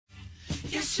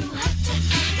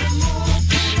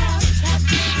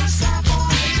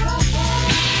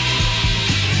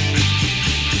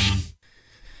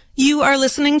You are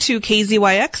listening to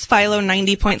KZYX, Philo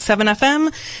 90.7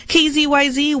 FM,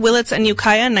 KZYZ, Willits and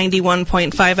Ukiah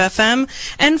 91.5 FM,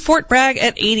 and Fort Bragg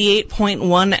at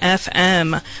 88.1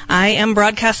 FM. I am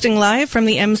broadcasting live from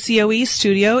the MCOE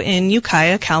studio in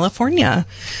Ukiah, California.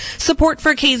 Support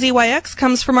for KZYX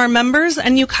comes from our members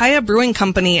and Ukiah Brewing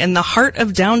Company in the heart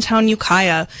of downtown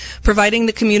Ukiah, providing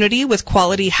the community with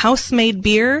quality house-made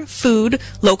beer, food,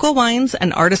 local wines,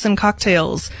 and artisan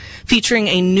cocktails, featuring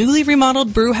a newly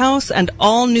remodeled brew house and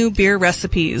all new beer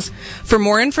recipes. For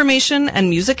more information and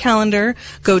music calendar,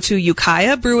 go to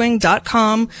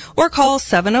ukiahbrewing.com or call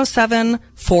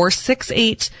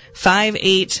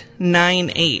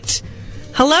 707-468-5898.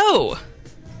 Hello,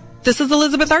 this is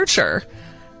Elizabeth Archer.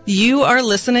 You are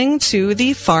listening to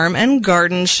the Farm and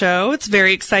Garden Show. It's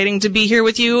very exciting to be here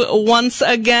with you once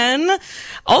again.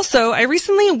 Also, I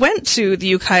recently went to the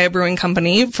Ukiah Brewing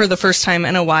Company for the first time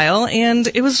in a while, and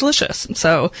it was delicious.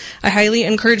 So I highly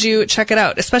encourage you to check it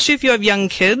out, especially if you have young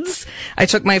kids. I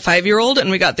took my 5-year-old and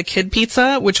we got the kid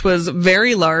pizza, which was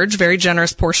very large, very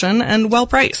generous portion, and well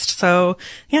priced. So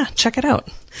yeah, check it out.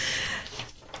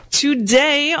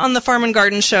 Today on the Farm and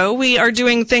Garden Show, we are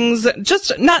doing things,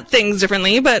 just not things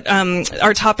differently, but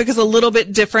our topic is a little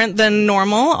bit different than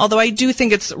normal, although I do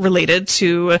think it's related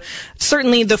to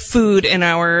certainly the food in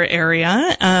our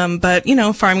area. But, you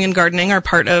know, farming and gardening are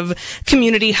part of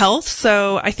community health,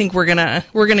 so I think we're gonna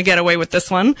get away with this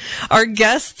one. Our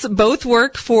guests both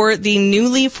work for the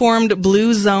newly formed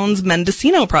Blue Zones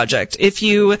Mendocino project. If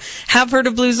you have heard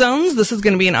of Blue Zones, this is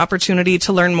going to be an opportunity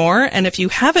to learn more, and if you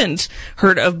haven't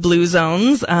heard of Blue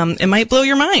Zones, it might blow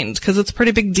your mind because it's a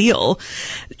pretty big deal.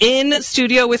 In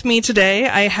studio with me today,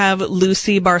 I have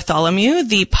Lucy Bartholomew,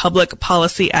 the public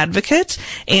policy advocate,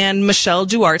 and Michelle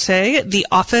Duarte, the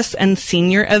office and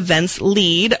senior events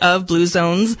lead of Blue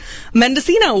Zones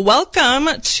Mendocino.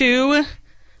 Welcome to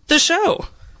the show.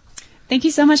 Thank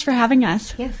you so much for having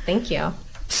us. Yes, thank you.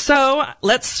 So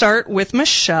let's start with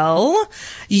Michelle.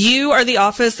 You are the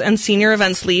office and senior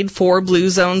events lead for Blue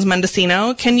Zones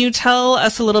Mendocino. Can you tell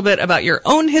us a little bit about your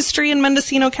own history in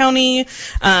Mendocino County,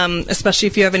 especially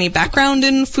if you have any background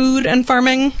in food and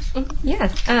farming?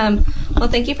 Yes. Well,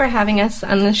 thank you for having us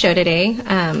on the show today.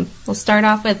 We'll start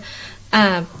off with,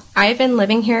 I've been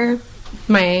living here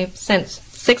since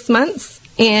 6 months,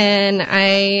 and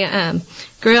I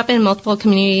grew up in multiple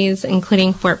communities,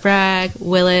 including Fort Bragg,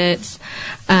 Willits,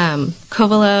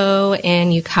 Covelo,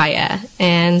 and Ukiah.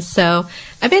 And so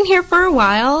I've been here for a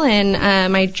while,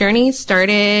 and my journey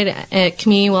started at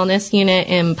Community Wellness Unit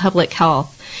in Public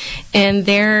Health. And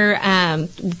there,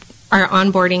 our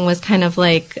onboarding was kind of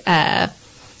like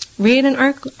read an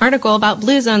article about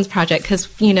Blue Zones Project, because,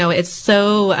 you know, it's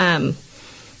so,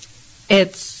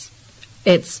 it's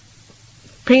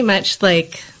pretty much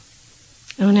like,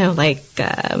 I don't know, like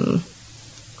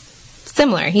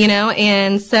similar, you know?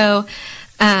 And so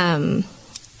I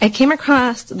came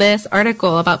across this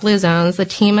article about Blue Zones. A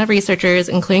team of researchers,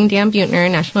 including Dan Buettner,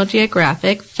 National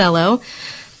Geographic fellow,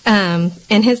 and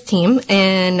his team,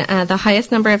 and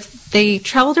they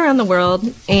traveled around the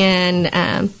world,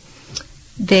 and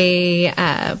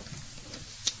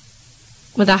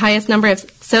with the highest number of,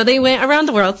 so they went around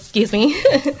the world, excuse me.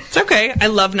 It's okay. I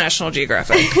love National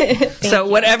Geographic. So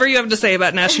whatever you have to say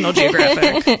about National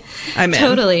Geographic, I'm in.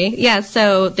 Totally. Yeah,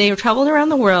 so they traveled around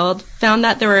the world, found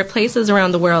that there were places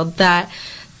around the world that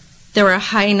there were a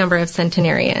high number of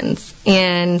centenarians.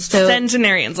 And so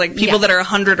centenarians, like people that are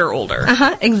 100 or older.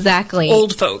 Exactly.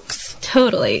 Old folks.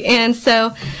 Totally. And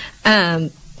so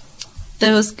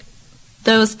those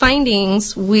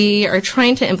findings, we are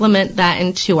trying to implement that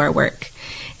into our work.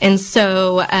 And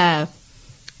so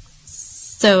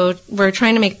we're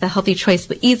trying to make the healthy choice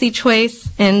the easy choice.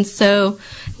 And so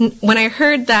when I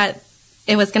heard that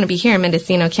it was going to be here in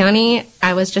Mendocino County,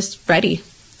 I was just ready.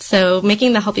 So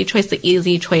making the healthy choice the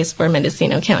easy choice for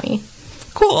Mendocino County.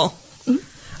 Cool.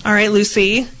 All right,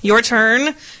 Lucy, your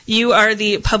turn. You are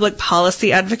the public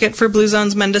policy advocate for Blue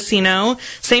Zones Mendocino.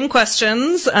 Same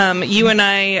questions. You and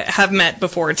I have met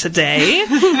before today.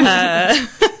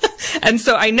 And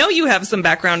so I know you have some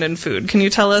background in food. Can you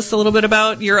tell us a little bit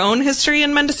about your own history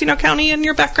in Mendocino County and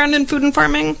your background in food and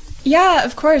farming? Yeah,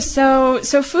 of course. So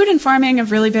food and farming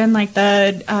have really been like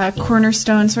the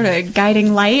cornerstone sort of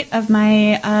guiding light of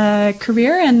my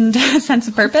career and sense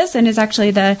of purpose, and is actually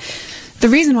the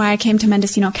reason why I came to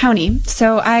Mendocino County.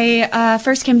 So I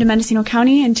first came to Mendocino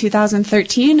County in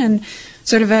 2013, and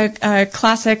sort of a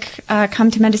classic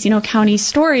come to Mendocino County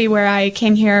story where I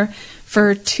came here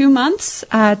for 2 months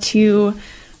to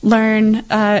learn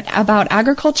about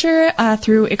agriculture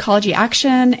through Ecology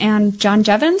Action and John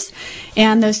Jevons.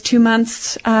 And those 2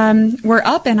 months were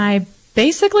up, and I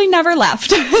basically never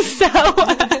left. So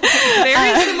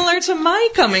very similar to my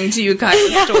coming to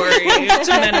Ukiah story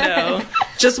to Mendo.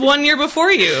 Just 1 year before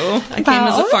you, I came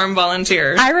as a farm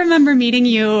volunteer. I remember meeting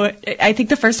you, I think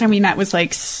the first time we met was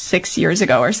like 6 years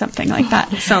ago or something like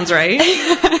that. Sounds right.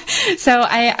 So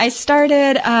I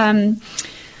started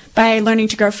by learning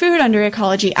to grow food under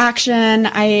Ecology Action.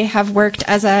 I have worked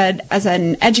as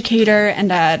an educator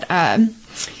and a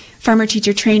farmer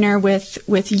teacher trainer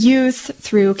with youth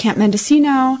through Camp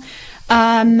Mendocino,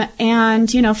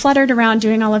 and fluttered around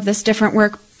doing all of this different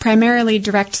work, primarily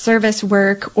direct service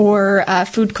work or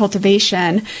food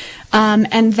cultivation.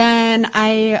 And then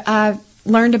I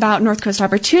learned about North Coast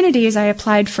Opportunities. I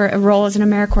applied for a role as an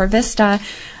AmeriCorps Vista,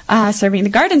 serving the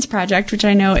Gardens Project, which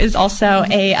I know is also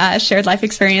a shared life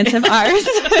experience of ours.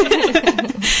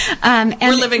 And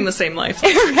we're living the same life.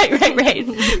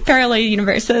 Right. Parallel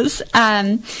universes.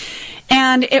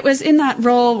 And it was in that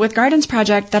role with Gardens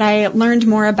Project that I learned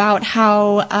more about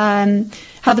how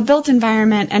the built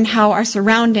environment and how our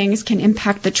surroundings can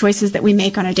impact the choices that we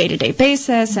make on a day-to-day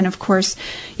basis. And of course,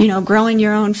 growing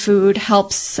your own food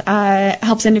helps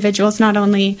individuals not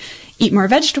only eat more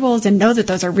vegetables and know that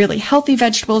those are really healthy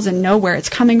vegetables and know where it's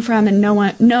coming from and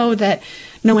know that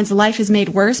no one's life is made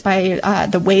worse by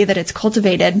the way that it's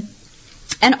cultivated.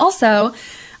 And also,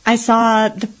 I saw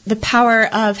the power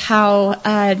of how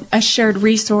a shared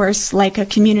resource like a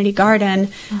community garden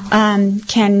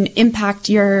can impact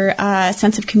your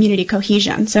sense of community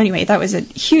cohesion. So anyway, that was a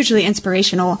hugely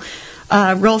inspirational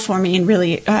role for me and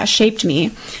really shaped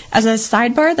me. As a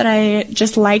sidebar that I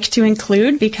just like to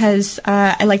include because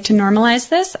I like to normalize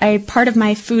this, part of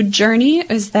my food journey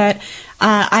is that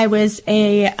I was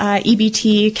a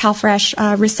EBT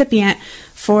CalFresh recipient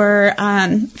for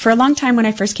a long time when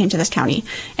I first came to this county.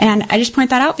 And I just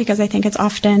point that out because I think it's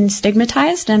often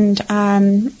stigmatized, and I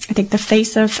think the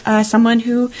face of someone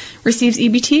who receives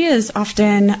EBT is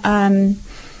often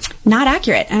not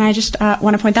accurate, and I just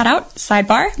want to point that out.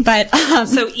 Sidebar, but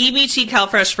so EBT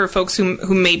CalFresh, for folks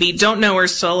who maybe don't know or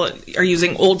still are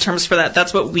using old terms for that,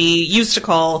 that's what we used to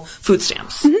call food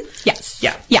stamps. Mm-hmm. Yes.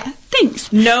 Yeah.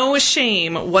 Thanks. No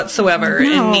shame whatsoever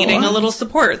in needing a little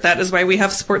support. That is why we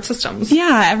have support systems.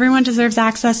 Yeah, everyone deserves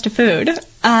access to food.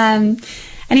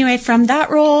 Anyway, from that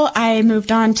role, I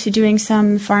moved on to doing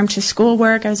some farm-to-school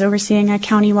work. I was overseeing a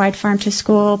county-wide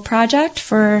farm-to-school project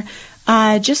for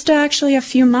just actually a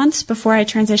few months before I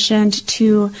transitioned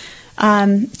to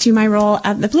my role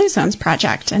at the Blue Zones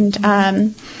Project. And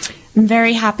I'm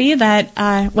very happy that,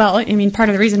 part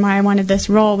of the reason why I wanted this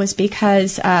role was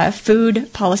because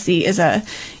food policy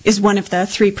is one of the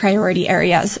 3 priority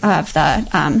areas of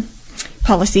the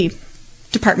policy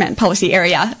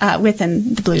area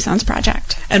within the Blue Zones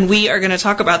Project. And we are going to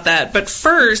talk about that. But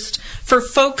first, for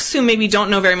folks who maybe don't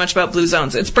know very much about Blue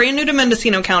Zones, it's brand new to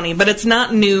Mendocino County, but it's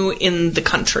not new in the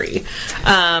country.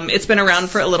 It's been around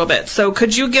for a little bit. So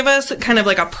could you give us kind of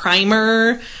like a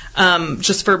primer,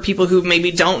 just for people who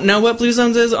maybe don't know what Blue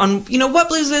Zones is, on what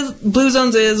Blue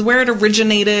Zones is, where it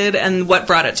originated, and what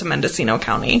brought it to Mendocino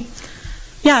County?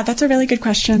 Yeah, that's a really good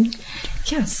question.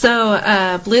 Yeah,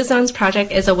 so Blue Zones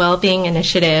Project is a well-being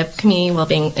initiative, community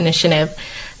well-being initiative,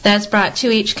 that's brought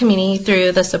to each community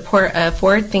through the support of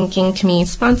forward-thinking community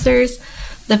sponsors.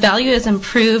 The value is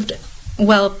improved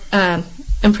well-being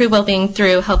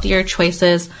through healthier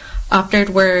choices offered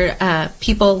where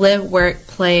people live, work,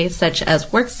 play, such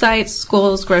as work sites,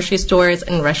 schools, grocery stores,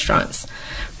 and restaurants.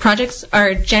 Projects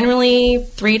are generally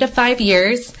 3 to 5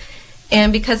 years.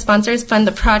 And because sponsors fund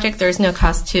the project, there's no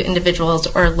cost to individuals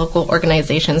or local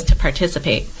organizations to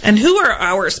participate. And who are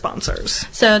our sponsors?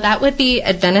 So that would be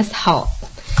Adventist Health.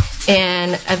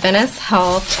 And Adventist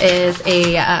Health is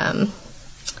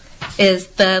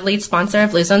the lead sponsor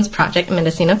of Blue Zones Project in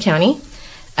Mendocino County.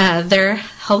 Their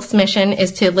health's mission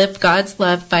is to live God's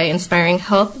love by inspiring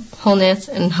health, wholeness,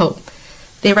 and hope.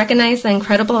 They recognize the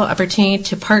incredible opportunity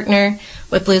to partner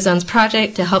with Blue Zones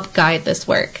Project to help guide this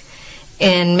work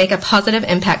and make a positive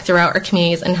impact throughout our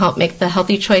communities and help make the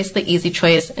healthy choice the easy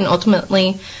choice and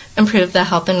ultimately improve the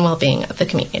health and well-being of the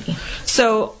community.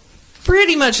 So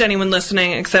pretty much anyone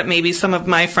listening, except maybe some of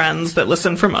my friends that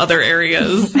listen from other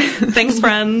areas, thanks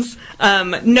friends,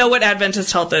 know what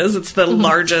Adventist Health is. It's the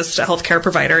largest healthcare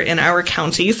provider in our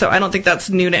county, so I don't think that's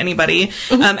new to anybody.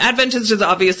 Adventist is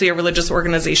obviously a religious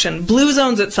organization. Blue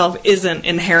Zones itself isn't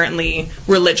inherently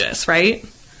religious, right?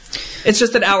 It's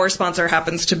just that our sponsor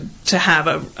happens to have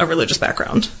a religious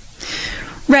background.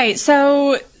 Right.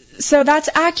 So that's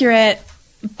accurate,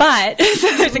 but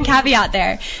there's a caveat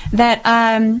there that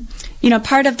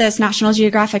part of this National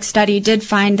Geographic study did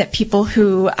find that people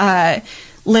who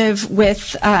live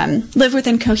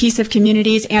within cohesive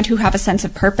communities and who have a sense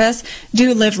of purpose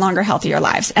do live longer, healthier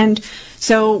lives. And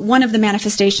so one of the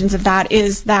manifestations of that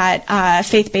is that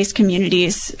faith-based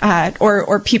communities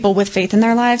or people with faith in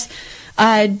their lives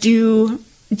do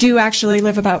actually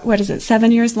live about,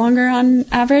 7 years longer on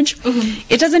average. Mm-hmm.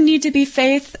 It doesn't need to be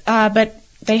faith, but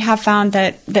they have found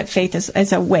that faith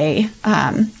is a way.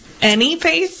 Any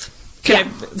faith?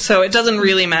 So it doesn't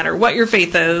really matter what your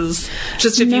faith is.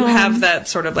 Just if you have that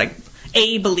sort of like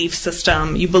a belief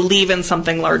system, you believe in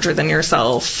something larger than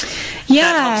yourself,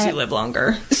 that helps you live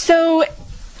longer. So,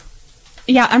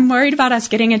 I'm worried about us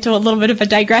getting into a little bit of a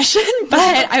digression, but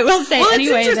I will say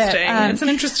anyway that it's an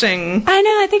interesting. I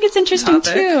know. I think it's interesting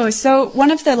topic. too. So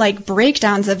one of the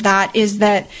breakdowns of that is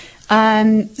that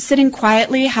sitting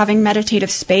quietly, having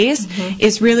meditative space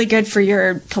is really good for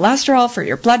your cholesterol, for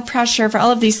your blood pressure, for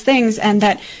all of these things. And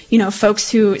that,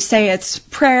 folks who say it's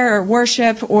prayer or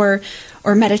worship or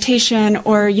meditation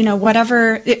or,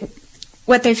 whatever,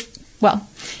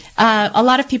 a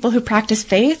lot of people who practice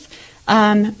faith,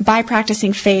 by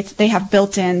practicing faith, they have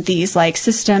built in these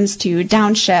systems to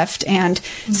downshift and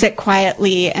sit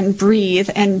quietly and breathe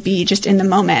and be just in the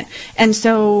moment. And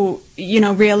so,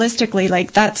 realistically,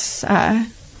 that's a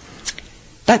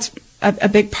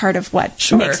big part of what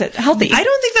makes it healthy. I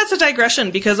don't think that's a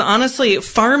digression because honestly,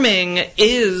 farming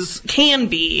can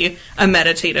be a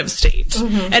meditative state.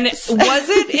 Mm-hmm. And was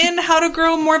it in How to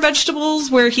Grow More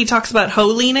Vegetables where he talks about hoe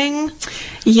leaning?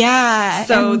 Yeah,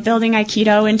 so and building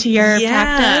Aikido into your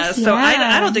practice. So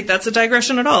I don't think that's a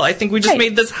digression at all. I think we just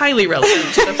made this highly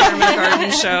relevant to the Farm and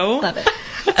Garden show. Love it.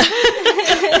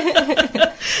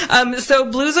 So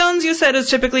Blue Zones, you said, is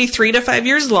typically 3 to 5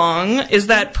 years long. Is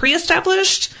that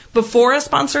pre-established before a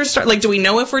sponsor starts? Do we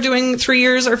know if we're doing 3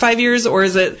 years or 5 years, or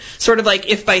is it sort of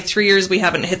if by 3 years we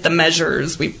haven't hit the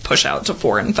measures, we push out to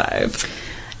 4 and 5?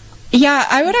 Yeah,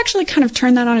 I would actually kind of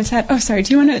turn that on its head. Oh, sorry.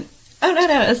 Do you want to? Oh,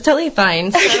 no, it's totally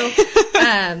fine. So,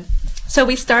 so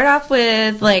we start off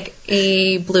with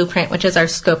a blueprint, which is our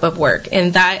scope of work,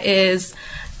 and that is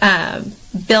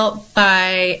built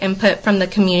by input from the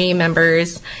community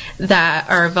members that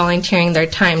are volunteering their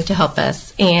time to help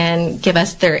us and give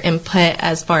us their input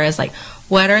as far as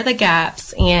what are the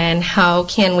gaps and how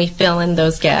can we fill in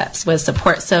those gaps with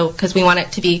support. So, because we want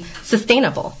it to be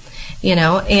sustainable,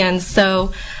 and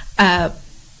so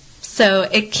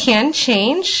it can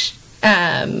change.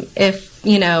 If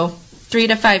 3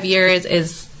 to 5 years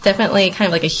is definitely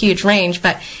kind of a huge range,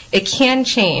 but it can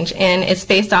change, and it's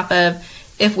based off of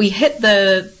if we hit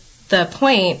the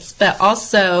points, but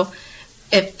also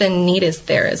if the need is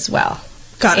there as well.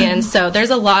 Got it. And so there's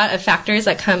a lot of factors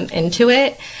that come into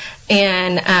it,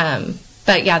 and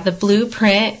but yeah, the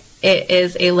blueprint, it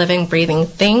is a living, breathing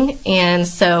thing, and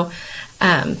so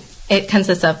it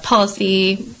consists of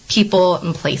policy, people,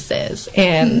 and places.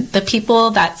 And the people,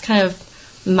 that's kind of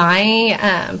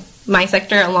my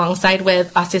sector, alongside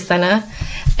with Azucena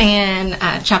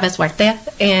and Chavez Huerta,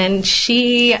 and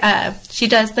she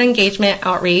does the engagement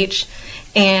outreach,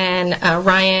 and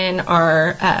Ryan,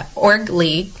 our org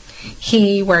lead,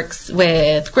 he works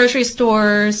with grocery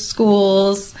stores,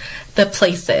 schools, the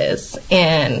places,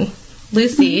 and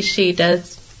Lucy, she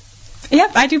does.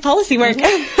 Yep, I do policy work.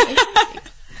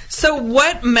 So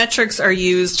what metrics are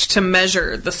used to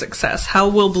measure the success? How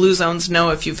will Blue Zones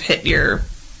know if you've hit your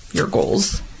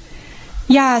goals?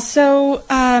 Yeah, so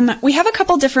we have a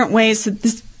couple different ways. So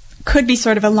this could be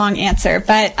sort of a long answer,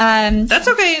 but that's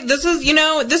okay. This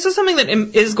is something that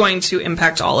is going to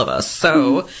impact all of us.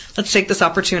 So let's take this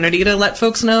opportunity to let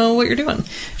folks know what you're doing.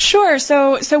 Sure.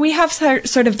 So we have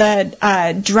sort of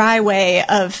the dry way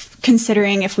of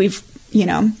considering if we've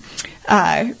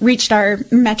reached our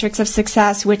metrics of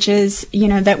success, which is,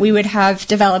 that we would have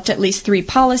developed at least 3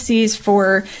 policies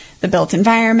for the built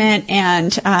environment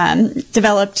and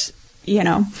developed,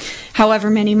 however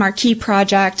many marquee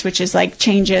projects, which is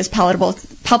changes,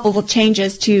 palpable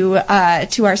changes to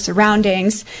our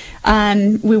surroundings.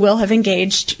 We will have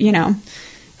engaged,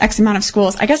 X amount of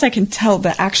schools. I guess I can tell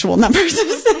the actual numbers of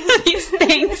these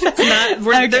things.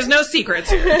 There's no secrets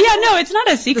here. Yeah, no, it's not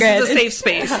a secret. This is a safe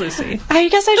space, Lucy. I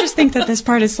guess I just think that this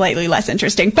part is slightly less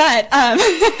interesting. But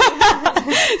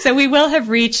so we will have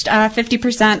reached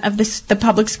 50% of the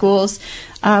public schools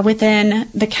within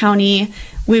the county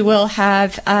We will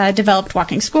have developed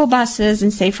walking school buses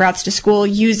and safe routes to school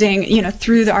using,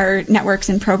 through our networks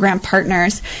and program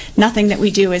partners. Nothing that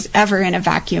we do is ever in a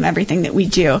vacuum. Everything that we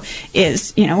do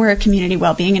is, we're a community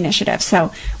well-being initiative.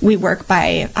 So we work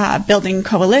by building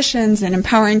coalitions and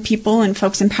empowering people and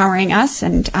folks empowering us,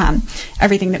 and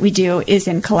everything that we do is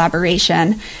in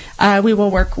collaboration. We will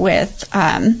work with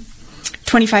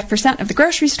 25% of the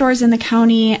grocery stores in the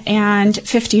county and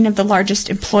 15 of the largest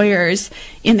employers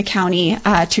in the county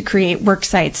to create work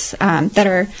sites that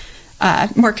are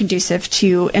more conducive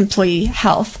to employee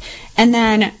health. And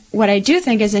then what I do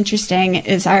think is interesting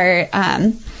is our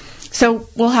so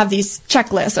we'll have these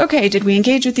checklists. Okay, did we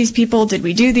engage with these people? Did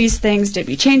we do these things? Did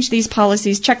we change these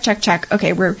policies? Check, check, check.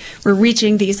 Okay, we're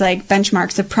reaching these like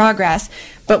benchmarks of progress.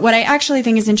 But what I actually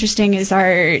think is interesting is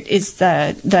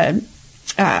the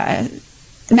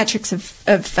metrics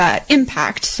of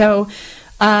impact. So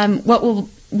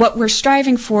what we're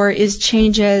striving for is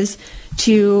changes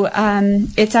to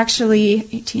it's actually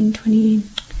 18, 20,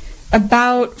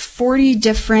 about 40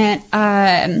 different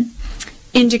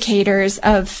indicators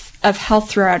of health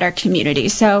throughout our community.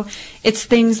 So it's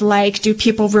things like, do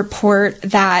people report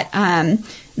that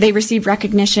they receive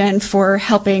recognition for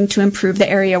helping to improve the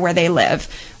area where they live,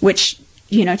 which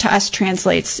to us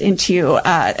translates into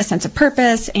a sense of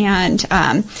purpose and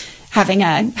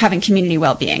having community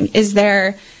well-being.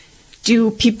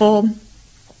 Do people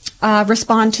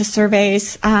respond to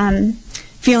surveys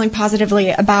feeling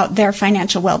positively about their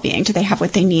financial well-being? Do they have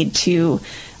what they need to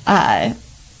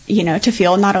to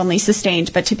feel not only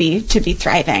sustained but to be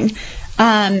thriving?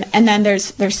 And then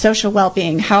there's social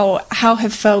well-being. How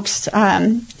have folks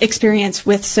experienced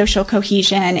with social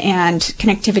cohesion and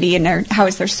connectivity, and how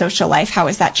is their social life? How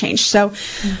has that changed? So,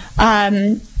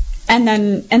 and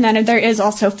then there is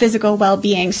also physical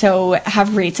well-being. So,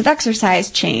 have rates of exercise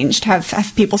changed?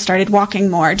 Have people started walking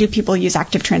more? Do people use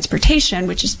active transportation,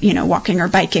 which is walking or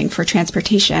biking for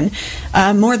transportation,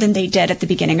 more than they did at the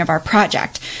beginning of our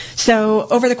project? So,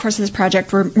 over the course of this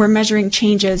project, we're measuring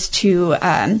changes to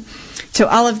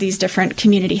all of these different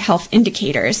community health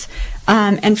indicators.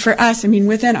 And for us,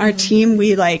 within our team,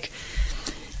 we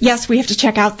yes, we have to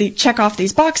check off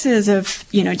these boxes of,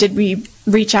 did we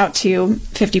reach out to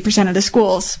 50% of the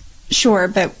schools? Sure,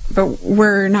 but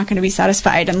we're not going to be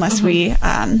satisfied unless we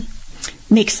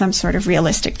make some sort of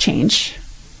realistic change.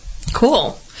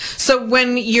 Cool. So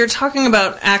when you're talking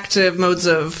about active modes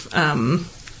of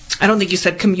I don't think you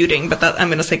said commuting, but I'm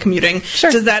going to say commuting. Sure.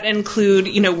 Does that include,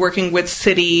 working with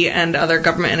city and other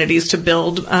government entities to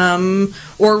build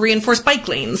or reinforce bike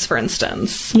lanes, for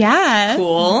instance? Yeah.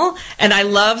 Cool. And I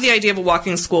love the idea of a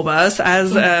walking school bus.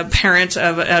 As a parent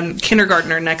of a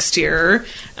kindergartner next year,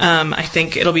 I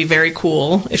think it'll be very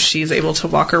cool if she's able to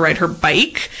walk or ride her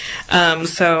bike.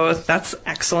 So that's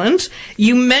excellent.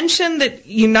 You mentioned that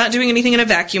you're not doing anything in a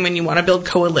vacuum and you want to build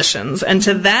coalitions. And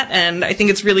to that end, I think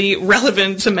it's really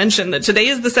relevant to mention that today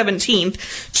is the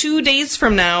 17th. 2 days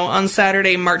from now, on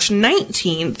Saturday, March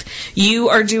 19th, you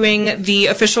are doing the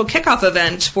official kickoff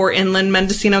event for Inland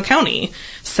Mendocino County.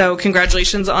 So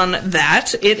congratulations on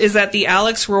that. It is at the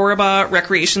Alex Rohrbaugh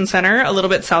Recreation Center, a little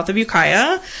bit south of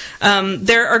Ukiah.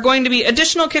 There are going to be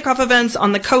additional kickoff events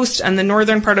on the coast and the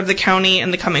northern part of the county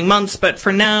in the coming months, but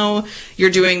for now, you're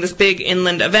doing this big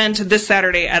inland event this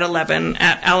Saturday at 11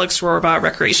 at Alex Rohrbaugh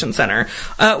Recreation Center.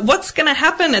 What's going to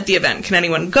happen at the event? Can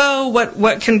anyone go?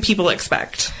 What can people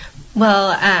expect?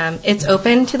 Well, it's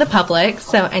open to the public,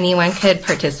 so anyone could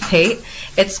participate.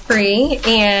 It's free,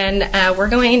 and we're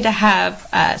going to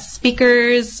have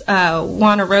speakers,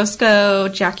 Juan Orozco,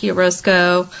 Jackie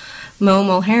Orozco, Mo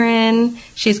Mulheron.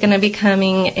 She's going to be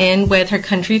coming in with her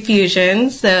country fusion,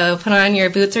 so put on your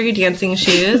boots or your dancing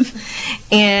shoes.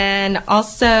 And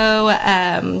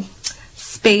also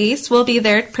Space will be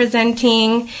there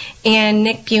presenting, and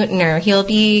Nick Butner. He'll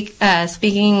be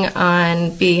speaking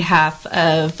on behalf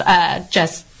of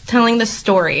just telling the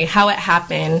story, how it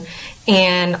happened,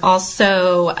 and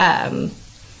also,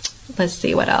 let's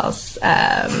see what else.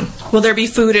 Will there be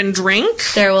food and drink?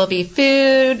 There will be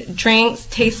food, drinks,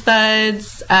 taste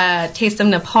buds, Taste of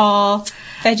Nepal.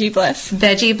 Veggie Bliss.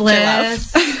 Veggie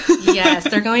Bliss. Yes,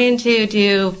 they're going to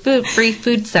do free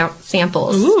food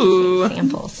samples. Ooh.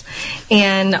 Samples.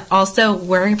 And also,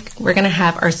 we're going to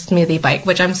have our smoothie bite,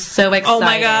 which I'm so excited. Oh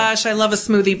my gosh, I love a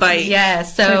smoothie bite.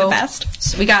 Yes, so they're the best.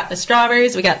 So we got the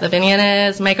strawberries, we got the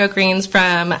bananas, microgreens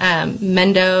from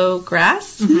Mendo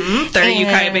Grass. Mm-hmm. They're a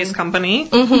Ukiah-based company.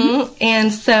 Mm-hmm.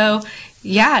 And so,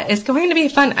 yeah, it's going to be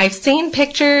fun. I've seen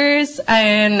pictures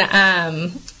and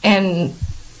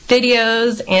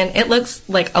videos, and it looks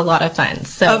like a lot of fun.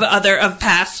 So Of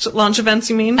past launch events,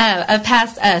 you mean? Of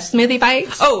past smoothie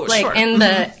bites. Oh, like sure. in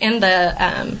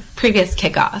the previous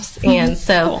kickoffs, and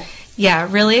so Cool. yeah,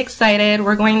 really excited.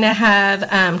 We're going to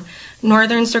have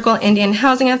Northern Circle Indian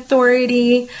Housing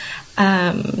Authority,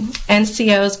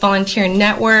 NCO's Volunteer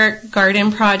Network,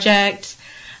 Garden Project.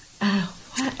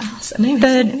 What else? Am I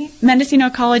missing any? The Mendocino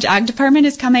College Ag Department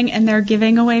is coming, and they're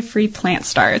giving away free plant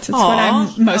starts. It's what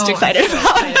I'm most excited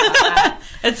about.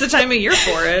 It's the time of year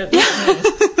for it.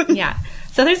 Yeah.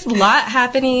 So there's a lot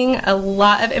happening, a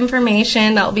lot of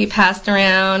information that will be passed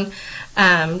around,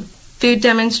 food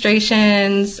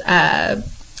demonstrations,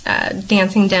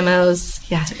 dancing demos.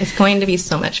 Yeah, it's going to be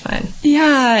so much fun.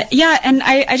 Yeah, and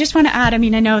I just want to add, I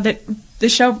mean, I know that the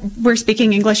show, we're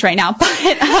speaking English right now,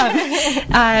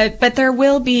 but there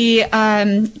will be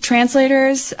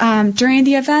translators during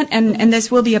the event, and this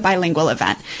will be a bilingual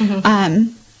event.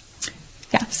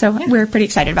 We're pretty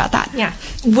excited about that. Yeah.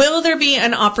 Will there be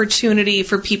an opportunity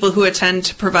for people who attend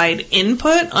to provide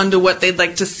input onto what they'd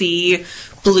like to see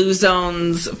Blue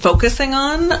Zones focusing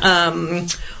on?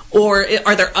 Or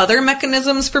are there other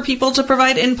mechanisms for people to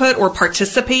provide input or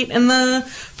participate in the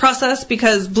process?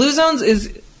 Because Blue Zones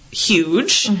is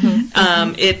huge.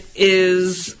 It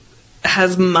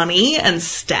has money and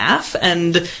staff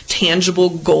and tangible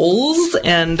goals,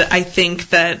 and I think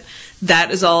that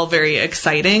is all very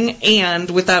exciting, and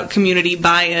without community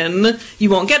buy-in, you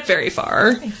won't get very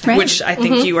far, Right. which I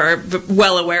think you are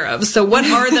well aware of. So what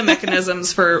are the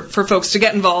mechanisms for folks to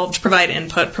get involved, provide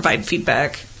input, provide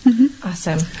feedback?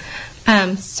 Awesome.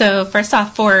 So first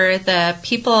off, for the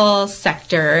people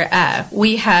sector,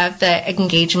 we have the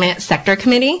Engagement Sector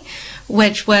Committee,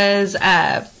 which was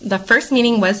the first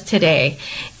meeting was today,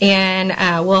 and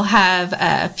we'll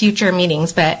have future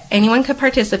meetings, but anyone could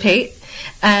participate.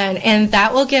 And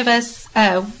that will give us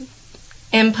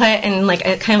input and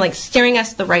kind of like steering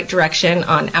us the right direction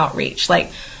on outreach.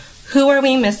 Like, who are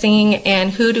we missing,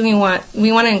 and who do we want?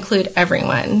 We want to include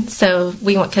everyone. So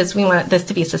because we want this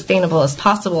to be sustainable as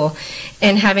possible,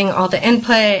 and having all the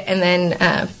input, and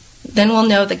then we'll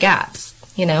know the gaps.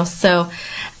 So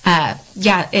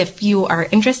if you are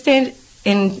interested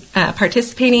in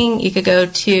participating, you could go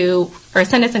to or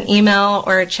send us an email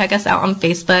or check us out on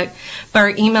Facebook. But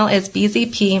our email is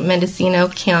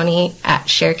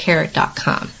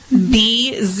bzpmendocinocounty@sharecare.com.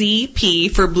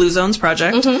 BZP for Blue Zones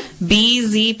Project.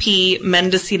 BZP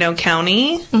Mendocino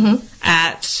County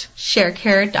at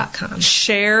sharecare.com.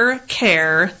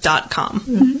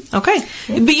 sharecare.com. Okay.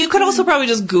 But you could also probably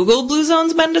just Google Blue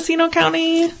Zones Mendocino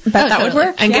County. But that would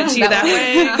work. And get to you that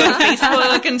way. Go to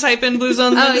Facebook and type in Blue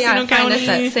Zones Mendocino County.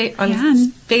 Find us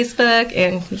on Facebook,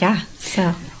 and so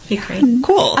it'd be great.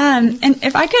 Cool. And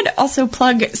if I could also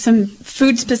plug some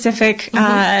food-specific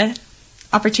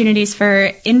opportunities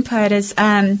for input is,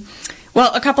 a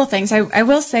couple things. I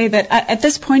will say that at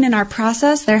this point in our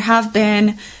process, there have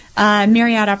been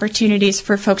myriad opportunities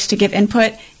for folks to give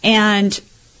input, and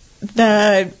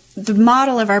the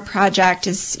model of our project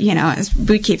is, as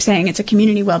we keep saying, it's a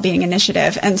community well-being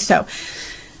initiative, and so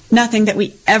nothing that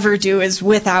we ever do is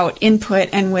without input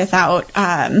and without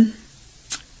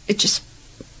it just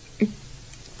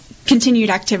continued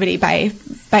activity by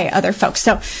other folks.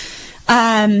 So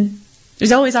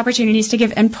there's always opportunities to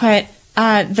give input.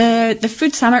 The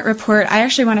Food Summit report, I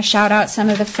actually want to shout out some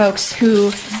of the folks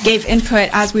who gave input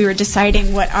as we were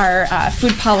deciding what our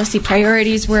food policy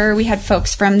priorities were. We had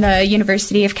folks from the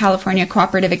University of California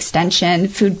Cooperative Extension,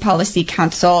 Food Policy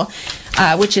Council,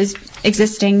 which is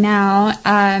existing now,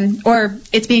 or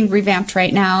it's being revamped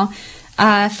right now.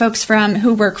 Folks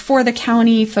who work for the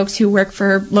county, folks who work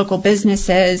for local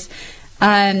businesses,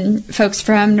 folks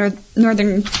from North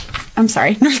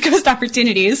Coast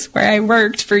Opportunities, where I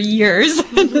worked for years.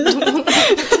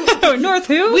 North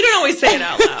who? We don't always say it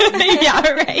out loud. Yeah,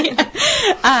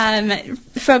 right.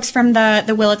 Folks from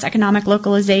the Willits Economic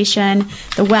Localization,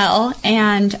 the WELL,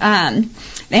 and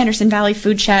the Anderson Valley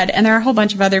Food Shed, and there are a whole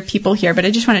bunch of other people here, but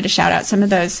I just wanted to shout out some of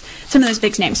those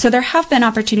big names. So there have been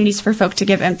opportunities for folk to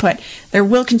give input. There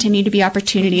will continue to be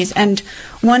opportunities, and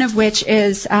one of which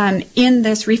is in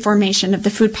this reformation of the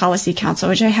Food Policy Council,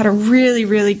 which I had a really,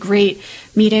 really great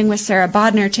meeting with Sarah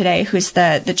Bodner today, who's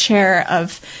the chair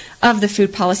of the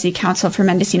Food Policy Council for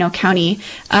Mendocino County.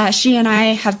 She and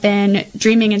I have been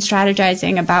dreaming and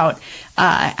strategizing about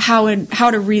how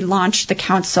to relaunch the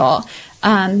council,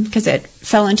 because it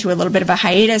fell into a little bit of a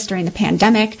hiatus during the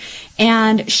pandemic.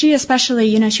 And she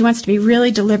especially, she wants to be really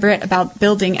deliberate about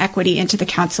building equity into the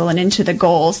council and into the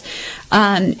goals,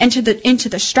 into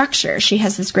the structure. She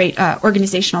has this great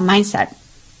organizational mindset.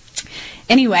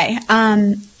 Anyway,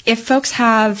 if folks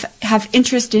have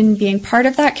interest in being part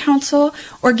of that council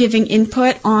or giving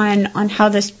input on how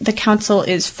the council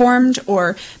is formed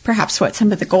or perhaps what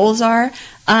some of the goals are,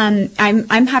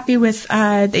 I'm happy with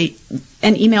an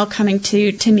email coming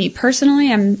to me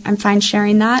personally. I'm fine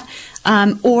sharing that,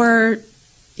 or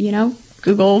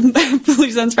Google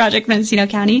Blue Zones Project Mendocino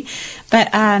County.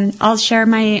 But I'll share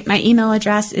my email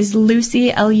address is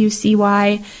Lucy, Lucy.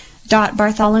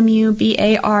 Bartholomew,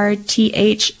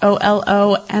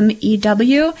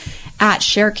 BARTHOLOMEW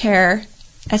 @sharecare,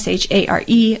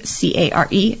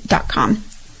 SHARECARE.com.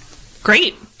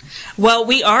 Great. Well,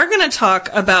 we are going to talk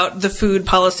about the Food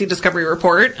Policy Discovery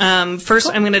Report. First,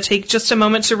 I'm going to take just a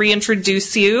moment to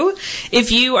reintroduce you.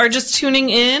 If you are just tuning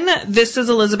in, this is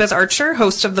Elizabeth Archer,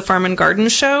 host of the Farm and Garden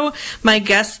Show. My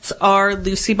guests are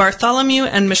Lucy Bartholomew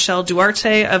and Michelle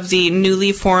Duarte of the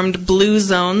newly formed Blue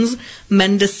Zones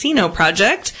Mendocino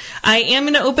Project. I am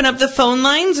going to open up the phone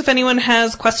lines if anyone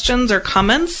has questions or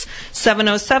comments.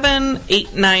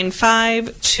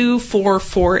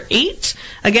 707-895-2448.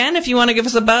 Again, if you want to give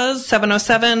us a buzz,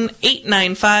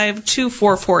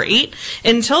 707-895-2448.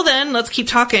 Until then, let's keep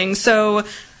talking. So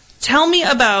tell me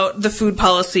about the Food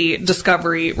Policy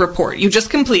Discovery Report. You just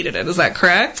completed it, is that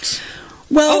correct?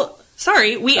 Well,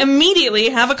 sorry, we immediately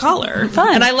have a caller.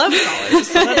 Fun. And I love callers,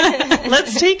 so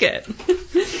let's take it.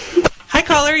 Hi,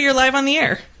 caller, you're live on the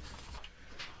air.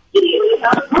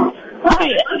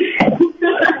 Hi.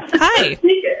 Hi.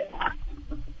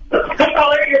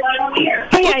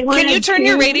 Hey, Can you turn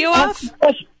your radio off?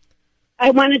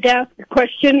 I wanted to ask a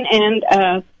question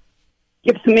and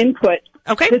give some input.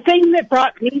 Okay. The thing that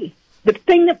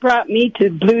brought me to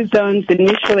Blue Zones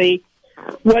initially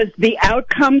was the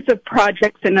outcomes of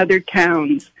projects in other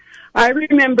towns. I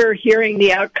remember hearing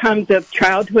the outcomes of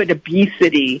childhood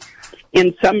obesity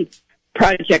in some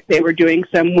project they were doing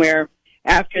somewhere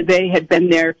after they had been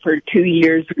there for 2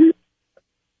 years.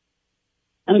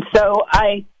 And so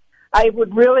I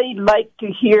would really like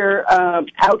to hear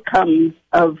outcomes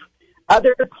of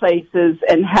other places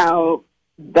and how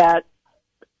that,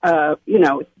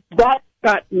 that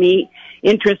got me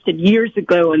interested years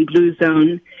ago in Blue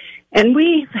Zone. And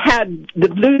we've had the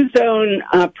Blue Zone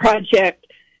project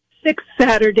 6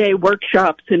 Saturday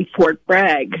workshops in Fort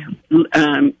Bragg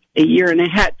a year and a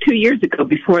half, 2 years ago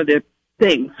before the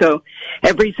thing. So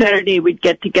every Saturday we'd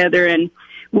get together, and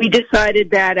we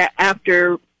decided that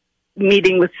after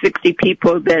meeting with 60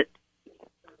 people that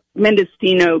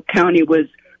Mendocino County was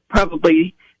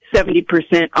probably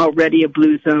 70% already a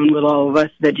blue zone with all of us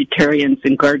vegetarians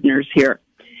and gardeners here.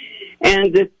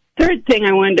 And the third thing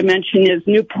I wanted to mention is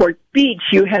Newport Beach.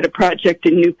 You had a project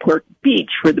in Newport Beach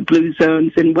for the blue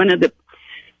zones, and one of the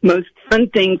most fun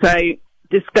things I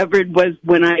discovered was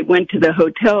when I went to the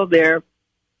hotel there,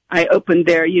 I opened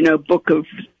their, book of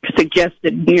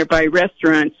suggested nearby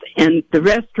restaurants, and the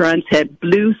restaurants had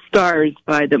blue stars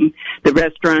by them, the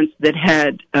restaurants that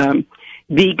had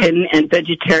vegan and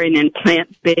vegetarian and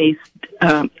plant-based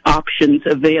options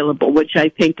available, which I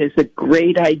think is a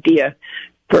great idea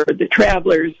for the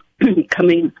travelers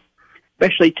coming,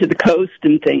 especially to the coast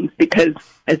and things, because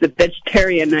as a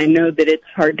vegetarian, I know that it's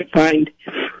hard to find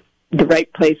the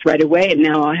right place right away, and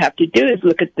now all I have to do is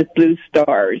look at the blue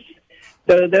stars.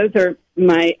 So those are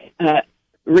my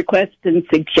requests and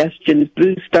suggestions,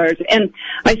 blue stars. And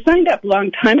I signed up a long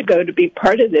time ago to be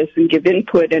part of this and give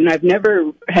input, and I've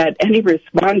never had any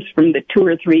response from the 2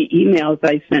 or 3 emails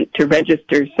I sent to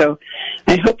register. So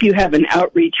I hope you have an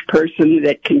outreach person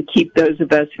that can keep those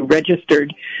of us who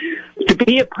registered to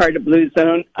be a part of Blue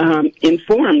Zone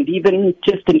informed, even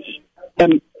just an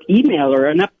email or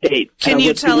an update. Can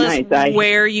you tell us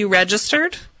where you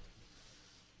registered?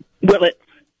 Well,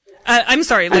 I'm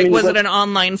sorry, was it an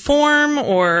online form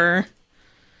or?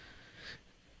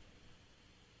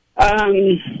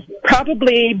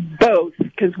 Probably both,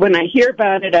 because when I hear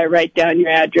about it, I write down your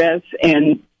address,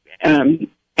 and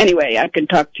anyway, I can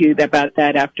talk to you about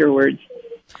that afterwards,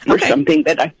 or something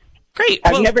that I've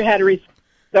never had a response.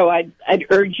 So I'd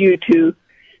urge you to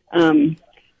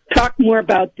talk more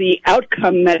about the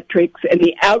outcome metrics and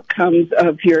the outcomes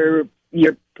of your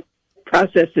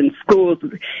process in schools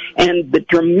and the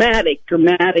dramatic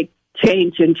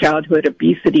change in childhood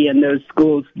obesity in those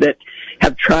schools that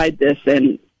have tried this.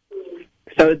 And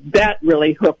so that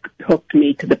really hooked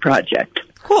me to the project.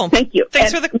 Cool. Thank you.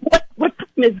 Thanks and what time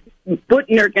is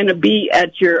Butner going to be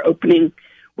at your opening?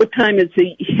 What time is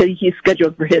he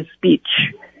scheduled for his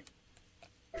speech?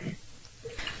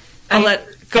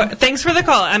 Thanks for the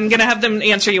call. I'm going to have them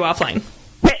answer you offline.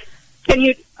 Can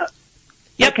you?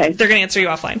 Yep, okay. They're going to answer you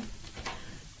offline.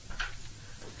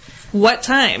 What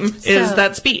time is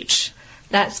that speech?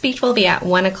 That speech will be at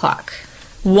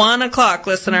 1:00. 1 o'clock,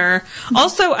 listener.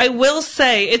 Also, I will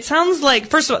say, it sounds like,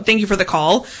 first of all, thank you for the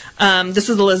call. This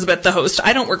is Elizabeth, the host.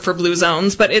 I don't work for Blue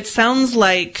Zones, but it sounds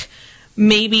like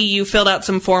maybe you filled out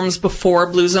some forms before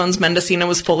Blue Zones Mendocino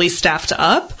was fully staffed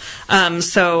up.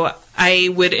 So I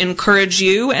would encourage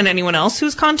you and anyone else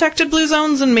who's contacted Blue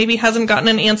Zones and maybe hasn't gotten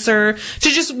an answer to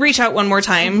just reach out one more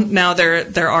time. Now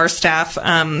there are staff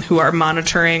who are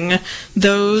monitoring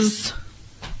those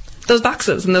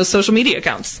boxes and those social media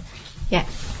accounts. Yes.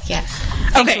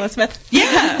 Thanks, Okay. Elizabeth.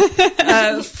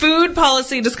 Yeah. Food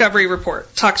Policy Discovery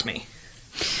Report. Talk to me.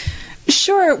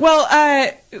 Sure. Well,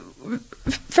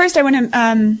 first I want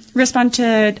to respond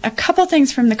to a couple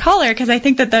things from the caller, because I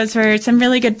think that those were some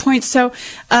really good points. So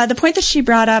the point that she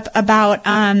brought up about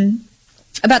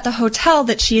the hotel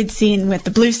that she had seen with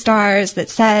the blue stars that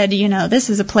said, this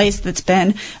is a place that's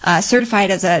been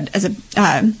certified as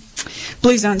a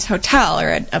Blue Zones hotel,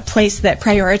 or a place that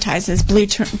prioritizes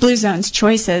Blue Zones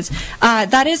choices.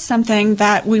 That is something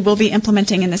that we will be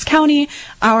implementing in this county.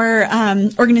 Our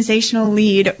organizational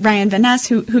lead, Ryan Van Ness,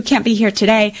 who can't be here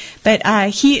today, but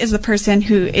he is the person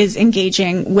who is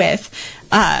engaging with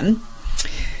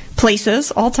places,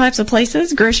 all types of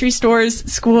places, grocery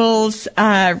stores, schools,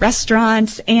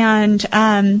 restaurants, and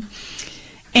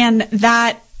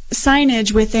that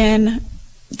signage within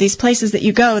these places that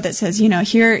you go that says,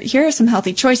 here are some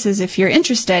healthy choices if you're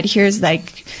interested. Here's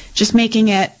just making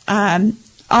it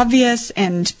obvious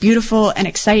and beautiful and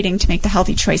exciting to make the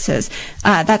healthy choices.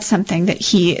 That's something that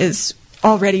he is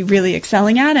already really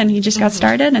excelling at, and he just got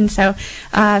started. And so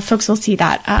folks will see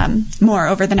that more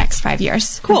over the next 5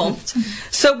 years. Cool.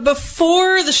 So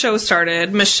before the show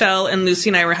started, Michelle and Lucy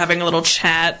and I were having a little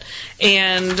chat,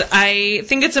 and I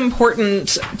think it's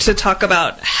important to talk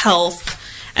about health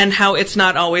and how it's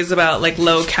not always about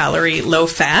low calorie, low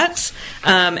fat.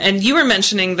 And you were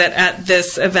mentioning that at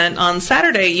this event on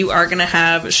Saturday, you are going to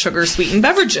have sugar sweetened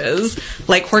beverages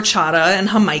like horchata and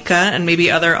jamaica and maybe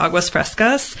other aguas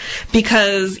frescas,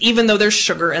 because even though there's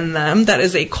sugar in them, that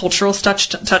is a cultural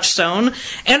touchstone.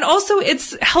 And also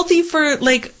it's healthy for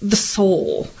the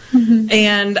soul. Mm-hmm.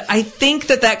 And I think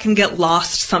that can get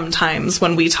lost sometimes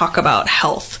when we talk about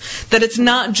health, that it's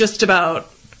not just about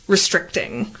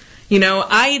restricting.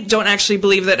 I don't actually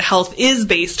believe that health is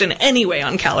based in any way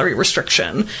on calorie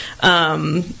restriction.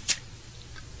 And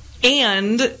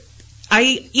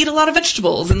I eat a lot of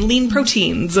vegetables and lean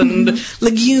proteins and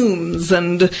legumes.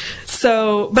 And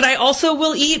so, but I also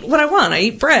will eat what I want. I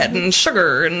eat bread and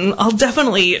sugar, and I'll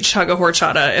definitely chug a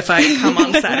horchata if I come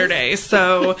on Saturday.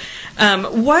 So,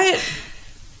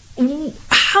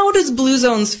 how does Blue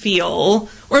Zones feel,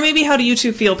 or maybe how do you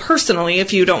two feel personally,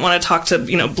 if you don't want to talk to,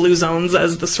 Blue Zones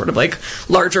as the sort of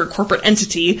larger corporate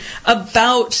entity,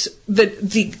 about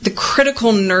the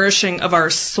critical nourishing of our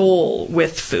soul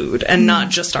with food and not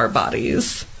just our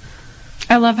bodies?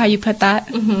 I love how you put that.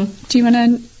 Mm-hmm. Do you want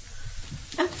to?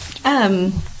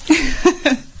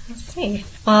 Let's see.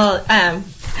 Well,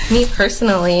 me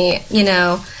personally,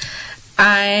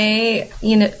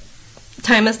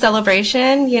 time of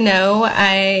celebration,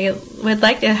 I would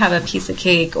like to have a piece of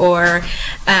cake or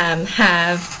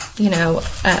have,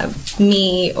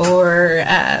 meat or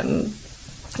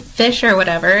fish or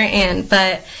whatever.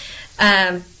 But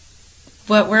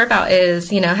what we're about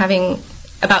is, having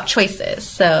about choices.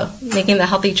 So making the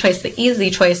healthy choice the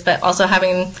easy choice, but also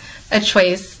having a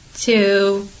choice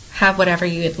to have whatever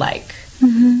you would like.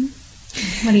 Mm-hmm.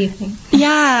 What do you think?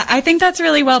 Yeah, I think that's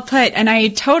really well put, and I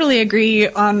totally agree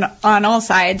on all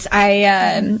sides.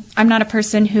 I'm not a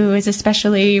person who is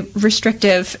especially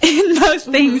restrictive in most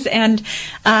things, and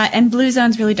Blue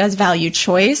Zones really does value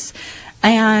choice,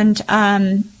 and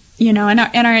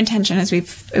and our intention, as we've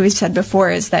said before,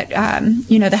 is that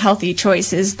the healthy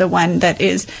choice is the one that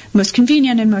is most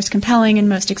convenient and most compelling and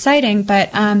most exciting. But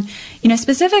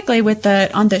specifically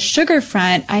on the sugar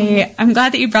front, I'm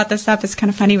glad that you brought this up. It's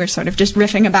kind of funny. We're sort of just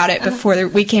riffing about it before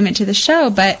we came into the show,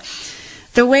 but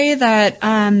the way that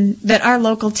that our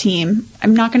local team,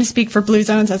 I'm not going to speak for Blue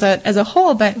Zones as a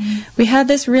whole, but we had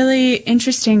this really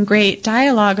interesting, great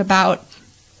dialogue about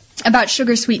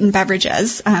sugar sweetened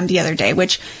beverages the other day,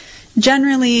 which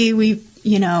generally we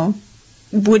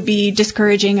would be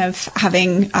discouraging of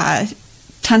having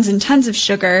tons and tons of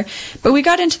sugar, but we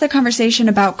got into the conversation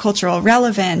about cultural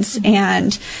relevance,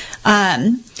 and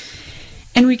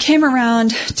we came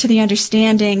around to the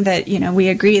understanding that we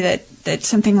agree that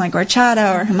something like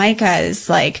horchata or jamaica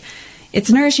is it's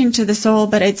nourishing to the soul,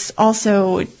 but it's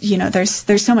also,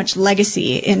 there's so much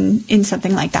legacy in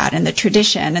something like that, and the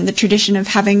tradition of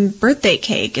having birthday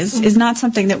cake is not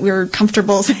something that we're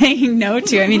comfortable saying no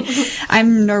to. I mean,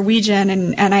 I'm Norwegian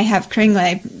and I have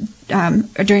kringle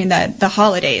during the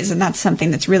holidays, and that's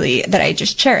something that I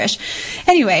just cherish.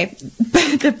 Anyway,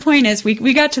 but the point is,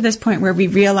 we got to this point where we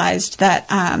realized that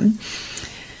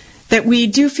that we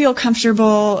do feel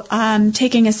comfortable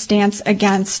taking a stance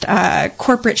against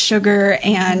corporate sugar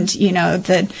and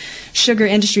the sugar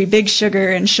industry, big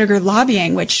sugar and sugar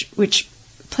lobbying, which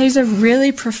plays a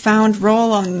really profound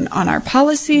role on our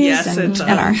policies and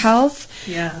our health.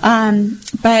 Yeah.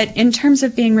 But in terms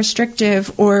of being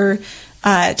restrictive or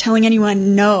telling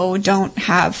anyone no, don't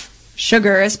have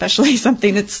sugar, especially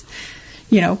something that's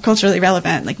culturally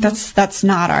relevant, like that's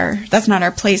not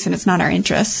our place, and it's not our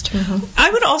interest. Mm-hmm. I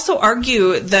would also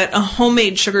argue that a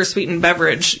homemade sugar sweetened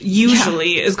beverage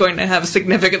usually is going to have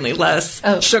significantly less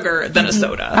sugar than a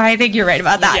soda. I think you're right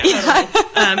about that. Yeah.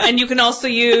 And you can also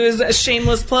use a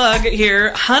shameless plug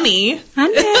here, honey.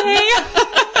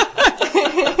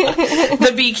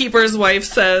 The beekeeper's wife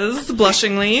says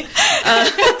blushingly.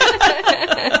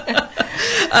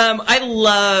 I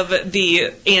love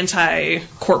the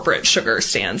anti-corporate sugar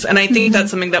stance, and I think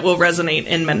that's something that will resonate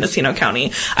in Mendocino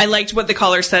County. I liked what the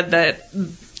caller said, that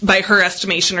by her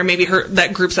estimation, or maybe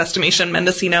that group's estimation,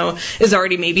 Mendocino is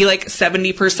already maybe like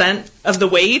 70% of the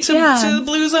way to the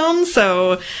blue zone.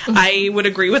 So I would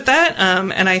agree with that.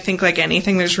 And I think, like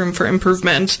anything, there's room for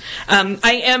improvement.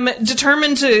 I am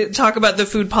determined to talk about the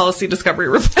Food Policy Discovery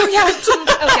Report. Oh, yeah.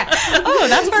 Oh,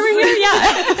 that's why we're here.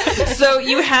 Yeah. So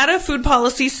you had a food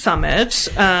policy summit.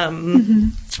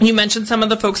 You mentioned some of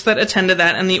the folks that attended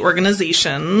that and the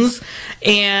organizations.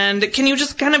 And can you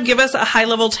just kind of give us some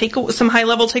high-level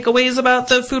takeaways about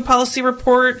the food policy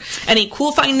report? Any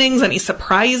cool findings? Any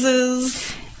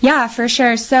surprises? Yeah, for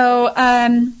sure. So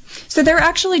there were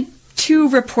actually two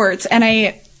reports,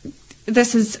 and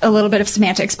this is a little bit of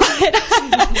semantics, but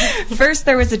first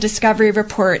there was a discovery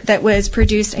report that was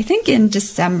produced, I think, in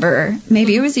December.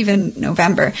 Maybe it was even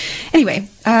November. Anyway,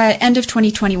 end of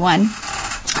 2021.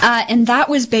 And that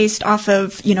was based off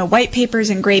of, white papers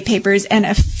and gray papers and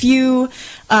a few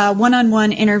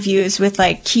one-on-one interviews with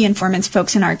key informants,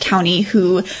 folks in our county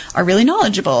who are really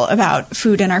knowledgeable about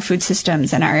food and our food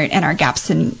systems and our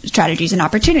gaps and strategies and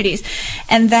opportunities.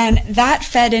 And then that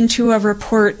fed into a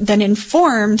report that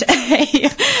informed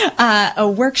a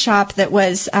workshop that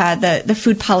was the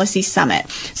Food Policy Summit.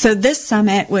 So this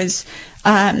summit was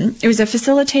it was a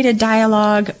facilitated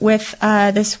dialogue with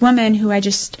this woman who I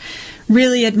just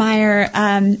really admire,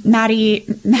 Maggie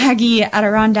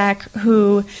Adirondack,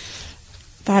 who,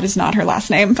 that is not her last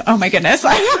name. Oh my goodness.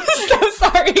 I'm so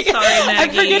sorry. Sorry, Maggie. I'm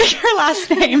forgetting her last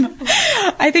name.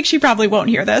 I think she probably won't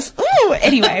hear this. Ooh,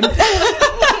 anyway.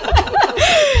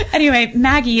 Anyway,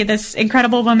 Maggie, this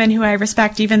incredible woman who I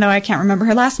respect, even though I can't remember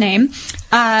her last name,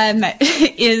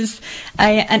 is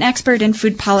an expert in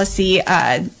food policy,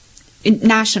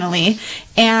 nationally.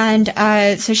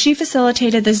 And so she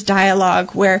facilitated this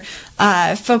dialogue where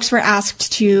folks were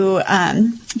asked to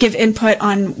give input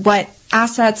on what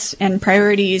assets and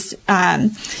priorities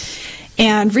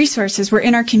and resources were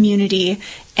in our community.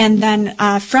 And then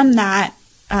from that,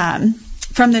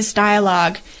 from this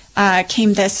dialogue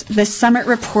came this summit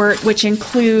report, which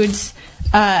includes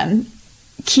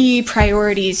key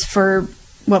priorities for,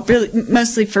 well, really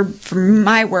mostly for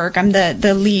my work. I'm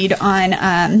the lead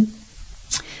on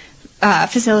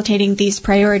facilitating these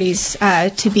priorities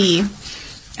to be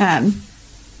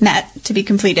met, to be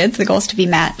completed, the goals to be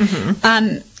met.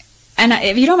 Mm-hmm. And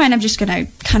if you don't mind, I'm just going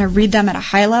to kind of read them at a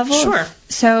high level. Sure.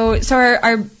 So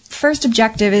our first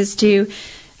objective is to,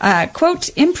 quote,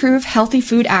 improve healthy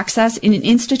food access in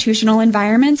institutional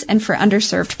environments and for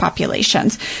underserved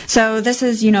populations. So this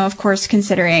is, of course,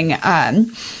 considering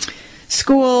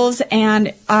schools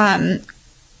and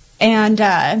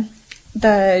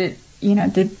the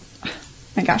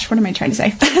my gosh, what am I trying to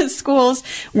say? Schools,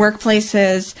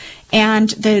 workplaces, and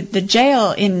the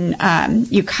jail in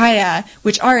Ukiah,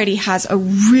 which already has a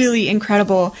really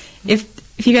incredible. If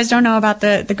you guys don't know about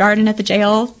the garden at the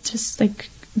jail, just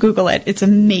Google it. It's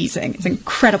amazing. It's an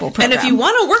incredible program. And if you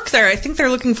want to work there, I think they're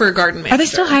looking for a garden manager. Are they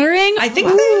still hiring? I think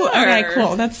they are. Okay,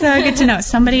 cool. That's good to know.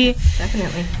 Somebody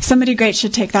great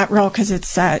should take that role because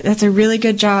that's a really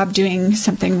good job doing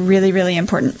something really, really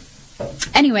important.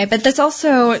 Anyway, but that's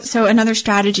also, so another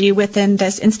strategy within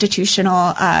this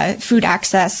institutional food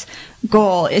access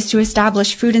goal is to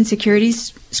establish food insecurity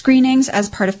screenings as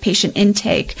part of patient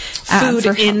intake. Food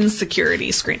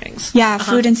insecurity screenings. Yeah,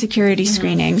 food insecurity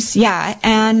screenings. Yeah,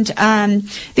 and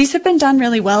these have been done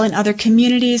really well in other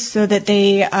communities so that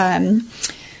they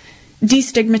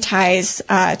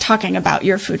destigmatize talking about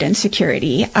your food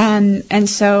insecurity. And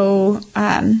so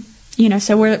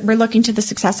so we're looking to the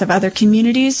success of other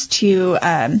communities to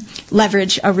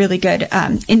leverage a really good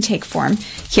intake form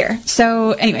here.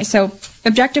 So anyway, so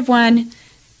objective 1,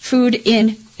 food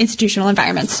in institutional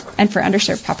environments and for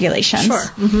underserved populations. Sure.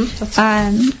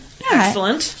 Mm-hmm.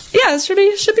 Excellent. Yeah, it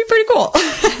should be pretty cool.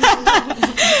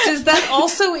 Does that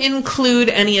also include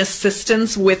any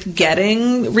assistance with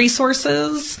getting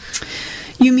resources?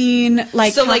 You mean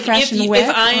like so like CalFresh and if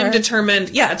WIC, I am determined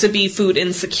to be food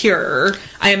insecure,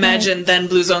 I imagine then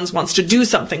Blue Zones wants to do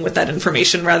something with that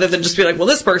information rather than just be like, well,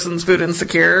 this person's food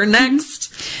insecure,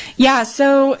 next. Yeah,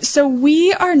 so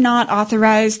we are not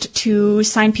authorized to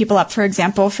sign people up, for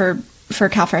example, for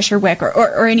CalFresh or WIC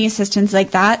or any assistance like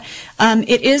that.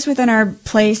 It is within our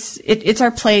place. It's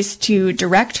our place to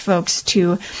direct folks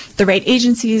to the right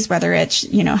agencies, whether it's,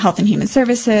 Health and Human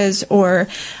Services or,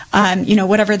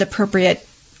 whatever the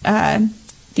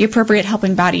appropriate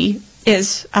helping body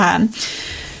is.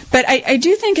 But I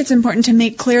do think it's important to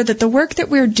make clear that the work that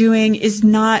we're doing is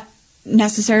not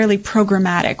necessarily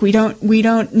programmatic. We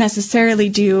don't necessarily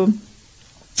do,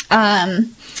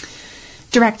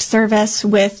 direct service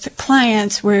with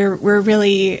clients. We're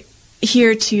really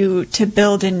here to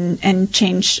build and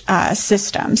change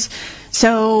systems.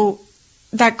 So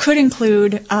that could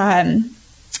include,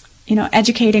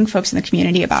 educating folks in the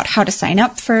community about how to sign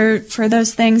up for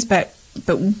those things, but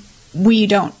we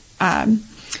don't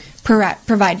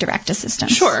provide direct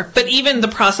assistance. Sure, but even the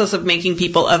process of making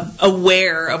people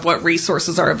aware of what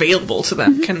resources are available to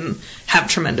them can have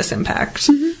tremendous impact.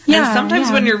 Yeah, and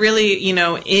sometimes when you're really,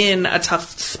 in a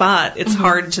tough spot, it's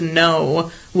hard to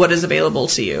know what is available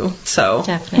to you. So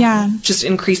just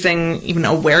increasing even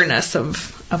awareness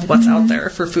of what's out there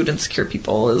for food insecure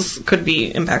people could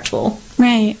be impactful.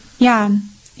 Right. Yeah.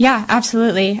 Yeah,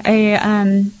 absolutely.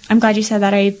 I'm glad you said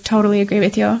that. I totally agree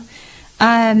with you.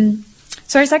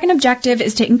 So our second objective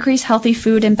is to increase healthy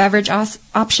food and beverage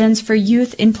options for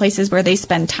youth in places where they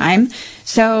spend time.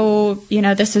 So,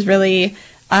 this is really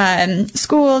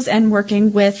schools and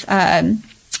working with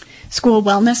school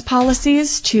wellness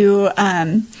policies to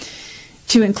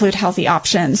include healthy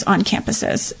options on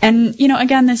campuses. And,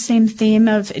 again, the same theme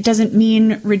of it doesn't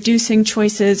mean reducing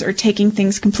choices or taking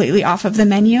things completely off of the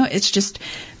menu. It's just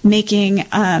making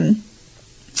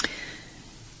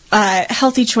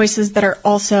healthy choices that are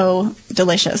also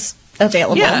delicious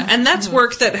available. Yeah, and that's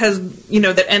work that has,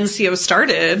 that NCO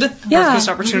started, North Coast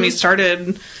Opportunities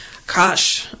started,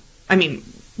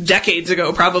 decades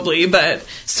ago probably, but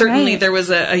certainly there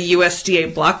was a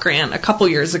USDA block grant a couple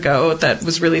years ago that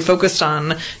was really focused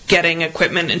on getting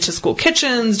equipment into school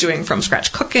kitchens, doing from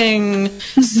scratch cooking.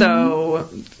 So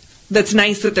that's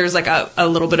nice that there's like a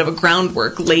little bit of a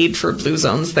groundwork laid for Blue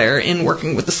Zones there in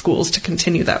working with the schools to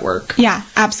continue that work. Yeah,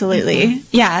 absolutely.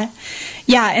 Yeah.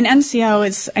 And NCO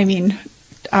is,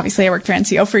 obviously I worked for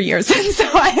NCO for years, and so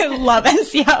I love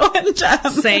NCO. And,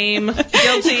 same.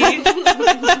 Guilty.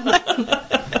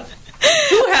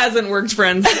 Who hasn't worked for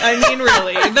NCO?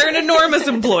 Really. They're an enormous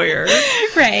employer.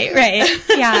 Right.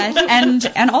 Yeah.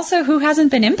 And also who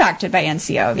hasn't been impacted by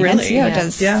NCO? Really? NCO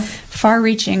does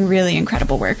far-reaching, really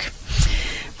incredible work.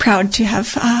 Proud to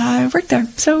have worked there.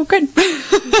 So good.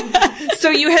 So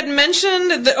you had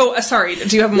mentioned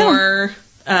do you have more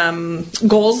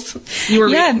goals? You were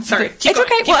reading. Sorry. It's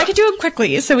okay. Well, I could do it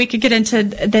quickly so we could get into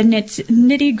the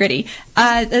nitty gritty.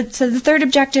 So the third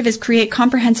objective is create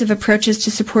comprehensive approaches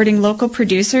to supporting local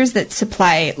producers that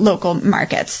supply local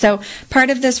markets. So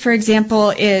part of this, for example,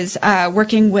 is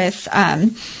working with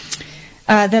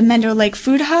the Mendo Lake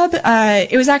Food Hub.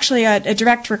 It was actually a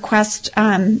direct request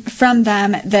from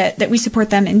them that we support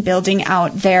them in building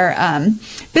out their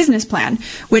business plan,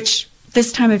 which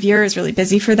this time of year is really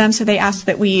busy for them, so they asked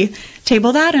that we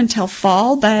table that until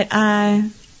fall. But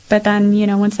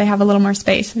then, once they have a little more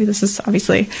space, this is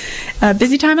obviously a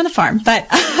busy time on the farm. But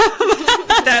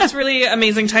that's really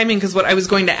amazing timing, because what I was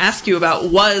going to ask you about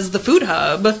was the Food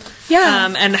Hub,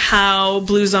 and how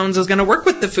Blue Zones is going to work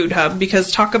with the Food Hub.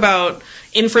 Because talk about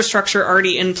infrastructure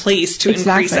already in place to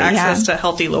increase access to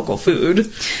healthy local food.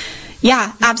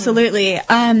 Yeah, absolutely.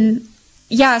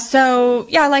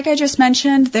 Like I just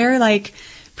mentioned, they're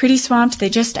pretty swamped. They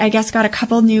just, I guess, got a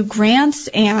couple new grants,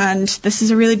 and this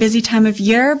is a really busy time of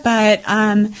year, but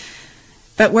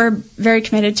we're very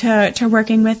committed to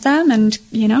working with them. And,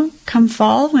 come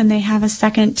fall, when they have a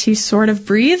second to sort of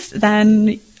breathe,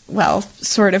 then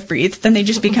they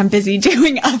just become busy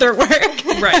doing other work.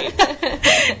 Right.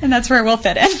 And that's where we'll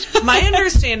fit in. My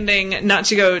understanding, not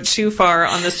to go too far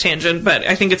on this tangent, but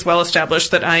I think it's well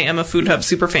established that I am a Food Hub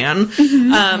superfan.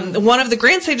 One of the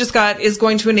grants they just got is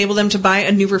going to enable them to buy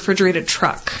a new refrigerated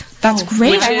truck. That's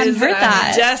great. Which I hadn't is heard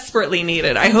that. desperately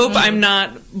needed. I hope I'm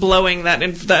not blowing that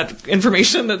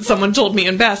information that someone told me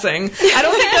in passing. I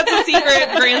don't think that's a secret.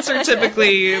 Grants are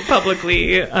typically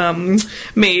publicly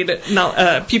made.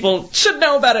 People should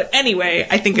know about it anyway.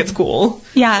 I think it's cool.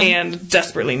 Yeah. And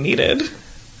desperately needed.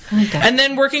 Okay. And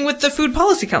then working with the Food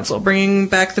Policy Council, bringing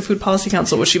back the Food Policy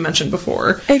Council, which you mentioned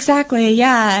before. Exactly.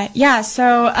 Yeah.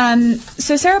 So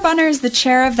Sarah Bonner is the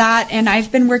chair of that, and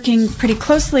I've been working pretty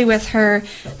closely with her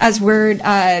as we're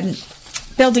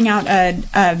building out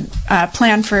a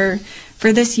plan for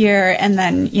this year, and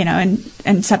then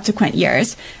in subsequent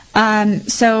years.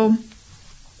 So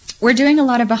we're doing a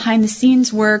lot of behind the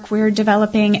scenes work. We're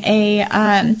developing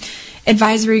a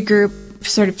advisory group,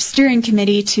 sort of steering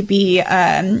committee, to be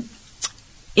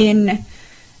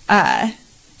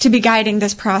guiding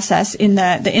this process in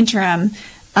the interim,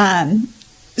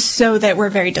 so that we're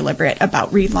very deliberate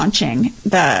about relaunching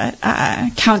the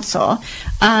council.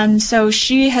 So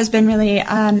she has been really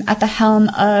at the helm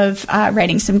of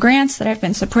writing some grants that I've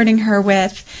been supporting her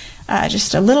with,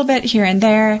 just a little bit here and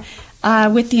there,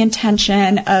 with the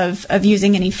intention of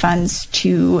using any funds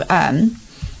to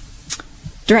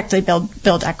directly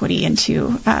build equity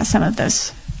into some of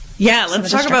those. Yeah,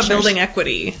 let's talk about building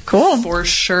equity. Cool. For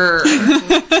sure.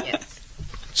 Yes.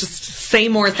 Just say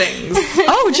more things.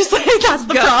 Oh, just like that's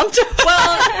the prompt.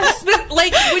 Well,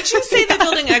 would you say that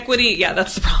building equity? Yeah,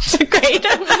 that's the prompt. Great.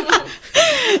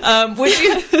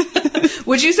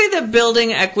 Would you say that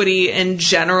building equity in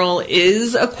general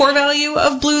is a core value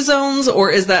of Blue Zones, or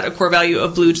is that a core value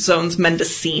of Blue Zones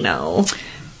Mendocino?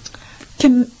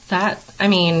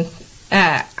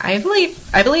 I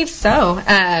believe so.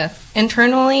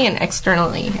 Internally and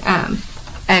externally,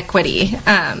 equity.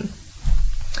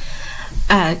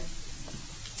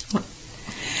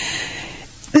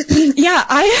 Yeah,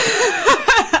 I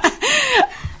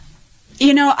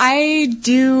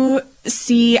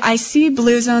see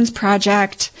Blue Zones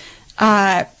project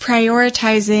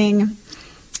prioritizing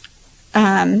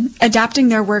adapting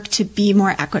their work to be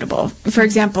more equitable. For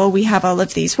example, we have all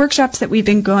of these workshops that we've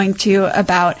been going to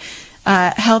about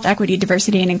health, equity,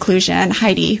 diversity, and inclusion.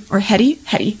 Hetty,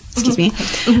 excuse me.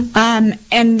 And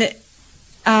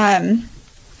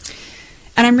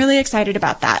I'm really excited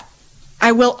about that.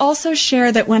 I will also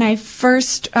share that when I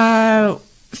first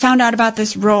found out about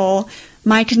this role,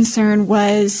 my concern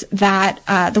was that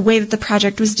the way that the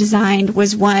project was designed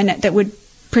was one that would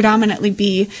predominantly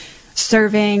be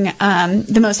serving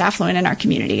the most affluent in our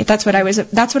community. That's what I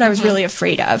was really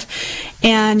afraid of.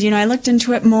 And I looked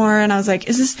into it more, and I was like,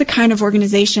 is this the kind of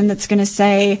organization that's going to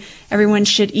say everyone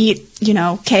should eat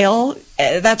kale?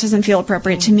 That doesn't feel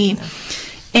appropriate to me.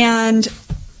 And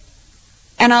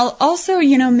I'll also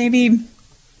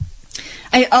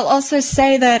I'll also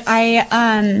say that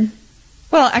I'll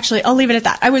leave it at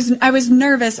that. I was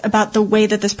nervous about the way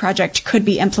that this project could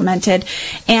be implemented,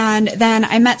 and then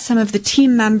I met some of the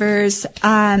team members,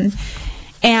 and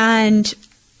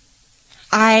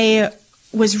I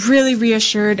was really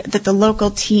reassured that the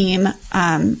local team,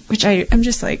 which I'm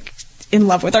just like in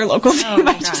love with our local team. Oh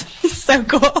my gosh. It's so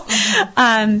cool.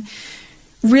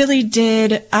 Really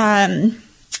did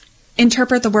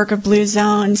interpret the work of Blue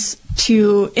Zones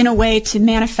in a way to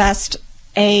manifest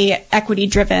a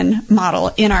equity-driven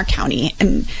model in our county.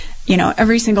 And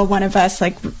every single one of us,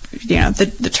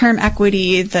 the term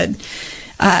equity,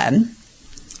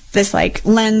 this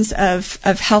lens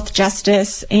of health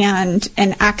justice and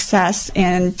access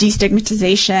and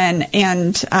destigmatization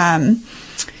and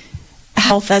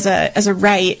health as a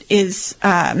right is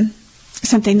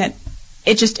something that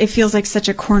it feels like such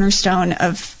a cornerstone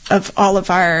of all of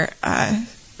our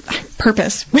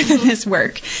purpose within this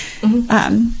work.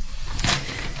 Mm-hmm.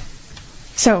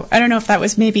 So I don't know if that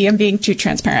was maybe I'm being too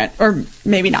transparent, or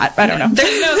maybe not. I don't know.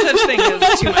 There's no such thing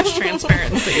as too much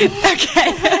transparency.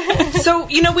 Okay. So,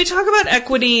 we talk about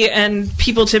equity, and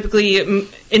people typically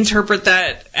interpret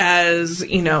that as,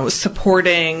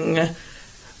 supporting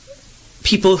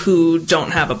people who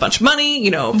don't have a bunch of money,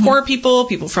 poor people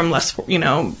from less,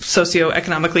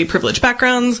 socioeconomically privileged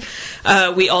backgrounds.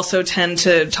 We also tend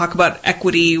to talk about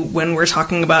equity when we're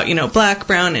talking about, Black,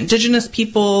 Brown, Indigenous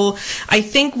people. I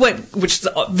think which is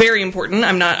very important.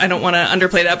 I don't want to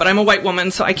underplay that, but I'm a white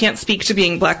woman, so I can't speak to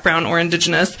being Black, Brown, or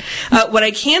Indigenous. What I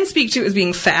can speak to is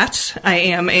being fat. I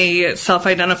am a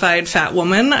self-identified fat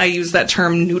woman. I use that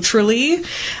term neutrally.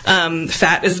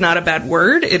 Fat is not a bad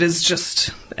word. It is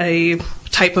just a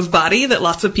type of body that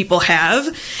lots of people have.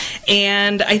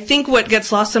 And I think what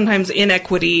gets lost sometimes in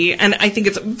equity, and I think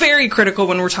it's very critical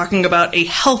when we're talking about a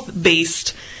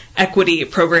health-based equity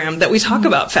program that we talk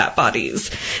about fat bodies.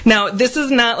 Now, this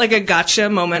is not like a gotcha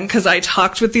moment because I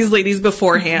talked with these ladies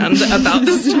beforehand about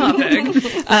this topic.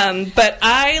 But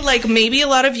I, like maybe a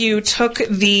lot of you, took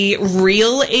the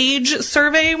Real Age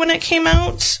survey when it came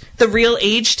out, the Real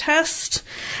Age test.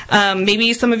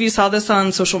 Maybe some of you saw this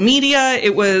on social media.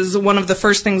 It was one of the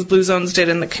first things Blue Zones did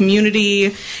in the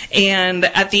community. And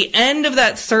at the end of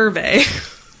that survey,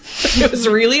 it was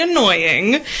really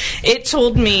annoying. It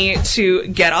told me to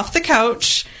get off the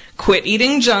couch, quit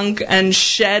eating junk, and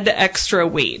shed extra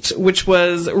weight, which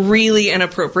was really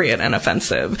inappropriate and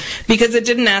offensive because it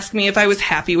didn't ask me if I was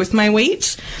happy with my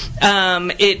weight.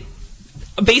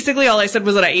 Basically, all I said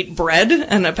was that I ate bread,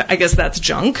 and I guess that's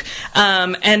junk.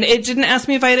 And it didn't ask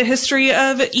me if I had a history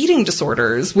of eating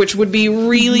disorders, which would be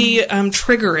really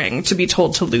triggering to be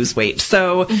told to lose weight.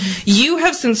 So you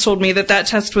have since told me that that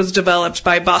test was developed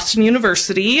by Boston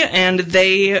University, and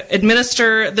they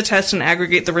administer the test and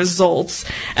aggregate the results,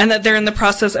 and that they're in the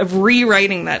process of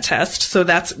rewriting that test. So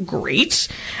that's great.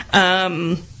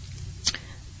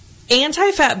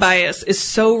 Anti-fat bias is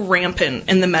so rampant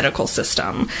in the medical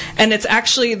system. And it's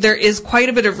actually, there is quite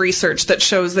a bit of research that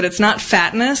shows that it's not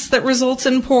fatness that results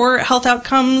in poor health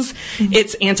outcomes,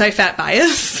 it's anti-fat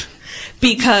bias.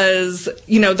 Because,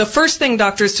 the first thing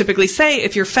doctors typically say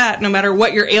if you're fat, no matter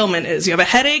what your ailment is, you have a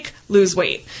headache, lose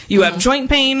weight. You have joint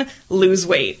pain, lose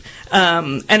weight.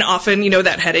 And often,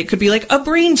 that headache could be like a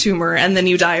brain tumor, and then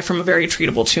you die from a very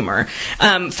treatable tumor.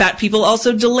 Fat people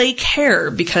also delay care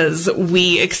because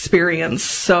we experience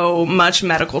so much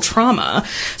medical trauma.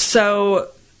 So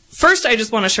first, I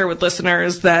just want to share with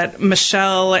listeners that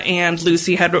Michelle and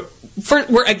Lucy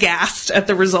were aghast at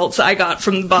the results I got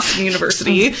from Boston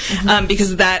University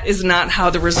because that is not how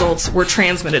the results were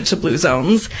transmitted to Blue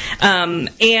Zones.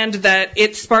 And that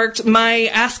it sparked my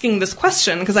asking this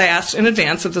question, because I asked in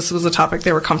advance if this was a topic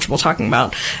they were comfortable talking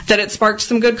about, that it sparked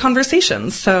some good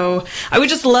conversations. So I would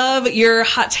just love your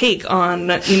hot take on,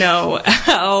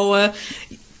 how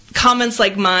comments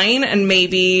like mine, and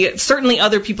maybe certainly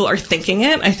other people are thinking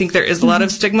it. I think there is a lot of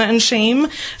stigma and shame.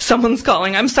 Someone's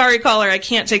calling. I'm sorry, caller. I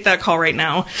can't take that call right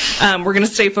now. We're going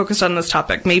to stay focused on this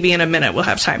topic. Maybe in a minute we'll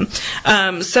have time.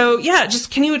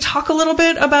 Just can you talk a little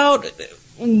bit about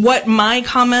what my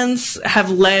comments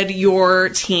have led your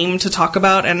team to talk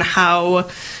about and how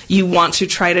you want to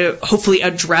try to hopefully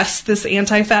address this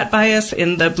anti-fat bias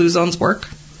in the Blue Zones work?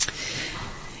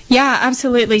 Yeah,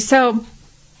 absolutely. So,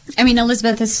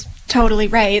 Elizabeth is totally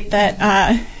right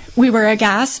that we were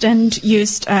aghast and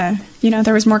used,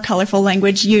 there was more colorful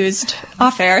language used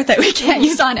off air that we can't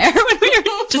use on air when we were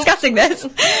discussing this.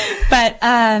 But,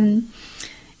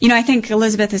 I think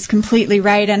Elizabeth is completely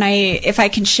right. And if I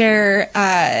can share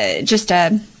just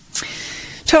a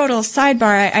total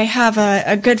sidebar, I have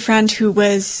a good friend who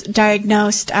was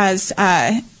diagnosed as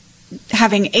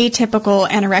having atypical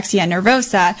anorexia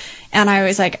nervosa, and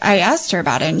I asked her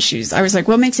about it, and I was like,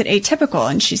 what makes it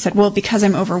atypical? And she said, well, because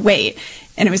I'm overweight.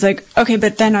 And it was like, okay,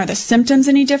 but then are the symptoms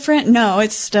any different? No,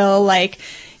 it's still like,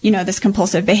 this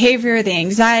compulsive behavior, the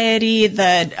anxiety,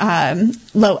 the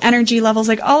low energy levels,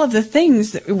 like all of the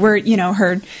things that were,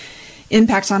 her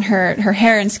impacts on her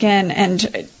hair and skin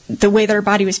and the way that her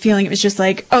body was feeling. It was just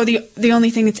like, oh, the only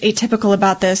thing that's atypical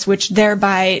about this, which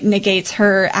thereby negates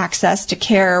her access to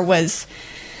care, was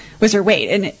her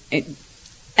weight.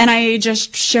 And I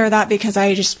just share that because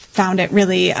I just found it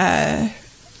really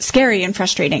scary and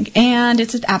frustrating, and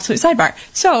it's an absolute sidebar.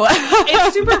 So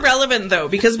it's super relevant though,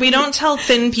 because we don't tell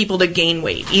thin people to gain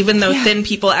weight, even though thin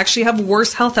people actually have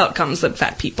worse health outcomes than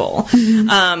fat people.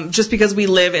 Just because we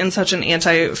live in such an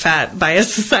anti-fat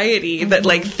bias society that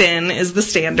like thin is the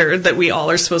standard that we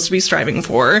all are supposed to be striving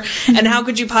for. And how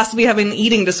could you possibly have an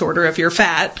eating disorder if you're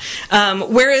fat?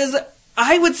 Whereas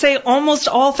I would say almost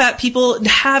all fat people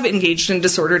have engaged in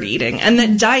disordered eating, and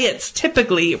that diets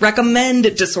typically recommend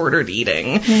disordered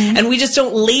eating. And we just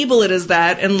don't label it as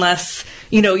that unless,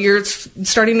 you're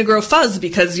starting to grow fuzz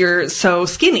because you're so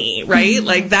skinny, right?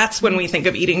 Like that's when we think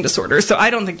of eating disorders. So I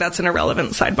don't think that's an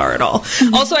irrelevant sidebar at all.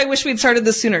 Also, I wish we'd started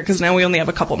this sooner because now we only have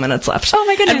a couple minutes left. Oh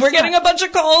my goodness. And we're getting a bunch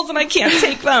of calls and I can't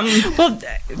take them. Well,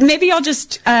 maybe I'll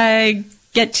just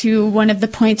get to one of the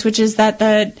points, which is that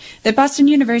the Boston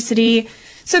University,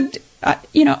 so,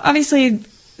 obviously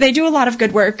they do a lot of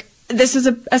good work. This is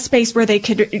a space where they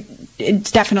could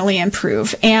definitely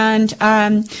improve. And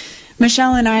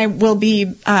Michelle and I will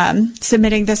be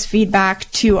submitting this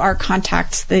feedback to our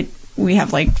contacts that we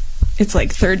have, it's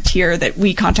like third tier that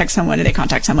we contact someone and they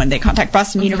contact someone, they contact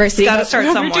Boston University. Got to start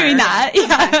somewhere. We're doing that.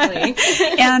 Yeah.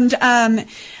 Exactly. And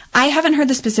I haven't heard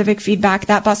the specific feedback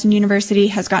that Boston University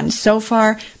has gotten so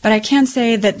far, but I can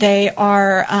say that they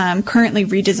are currently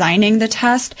redesigning the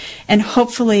test, and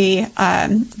hopefully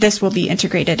this will be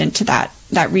integrated into that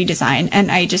redesign. And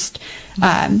I just,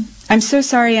 I'm so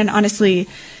sorry, and honestly,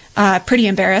 pretty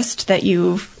embarrassed that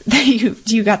you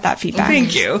got that feedback.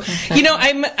 Thank you. You know,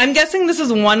 I'm guessing this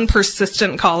is one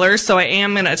persistent caller, so I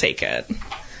am going to take it.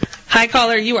 Hi,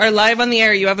 caller. You are live on the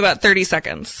air. You have about 30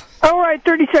 seconds. All right,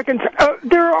 30 seconds.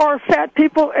 There are fat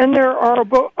people and there are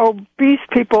obese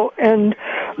people, and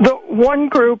the one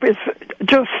group is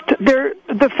just they're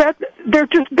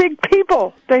just big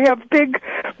people. They have big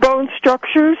bone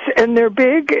structures and they're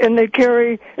big and they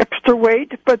carry extra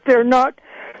weight, but they're not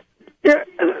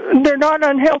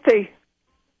unhealthy.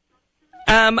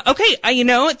 Okay,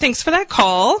 thanks for that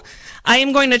call. I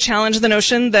am going to challenge the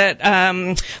notion that,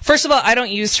 first of all, I don't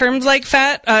use terms like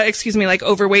like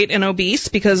overweight and obese,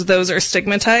 because those are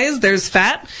stigmatized. There's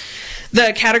fat.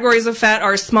 The categories of fat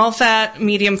are small fat,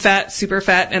 medium fat, super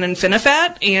fat, and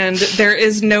infinifat, and there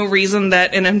is no reason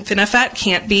that an infinifat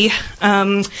can't be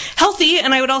healthy,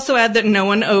 and I would also add that no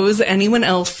one owes anyone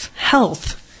else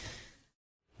health.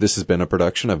 This has been a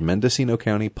production of Mendocino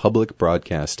County Public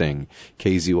Broadcasting,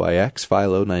 KZYX,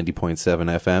 Philo 90.7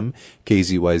 FM,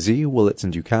 KZYZ, Willits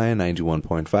and Ukiah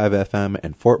 91.5 FM,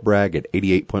 and Fort Bragg at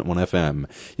 88.1 FM.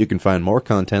 You can find more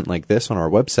content like this on our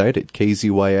website at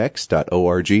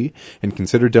kzyx.org, and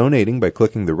consider donating by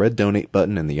clicking the red donate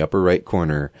button in the upper right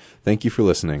corner. Thank you for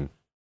listening.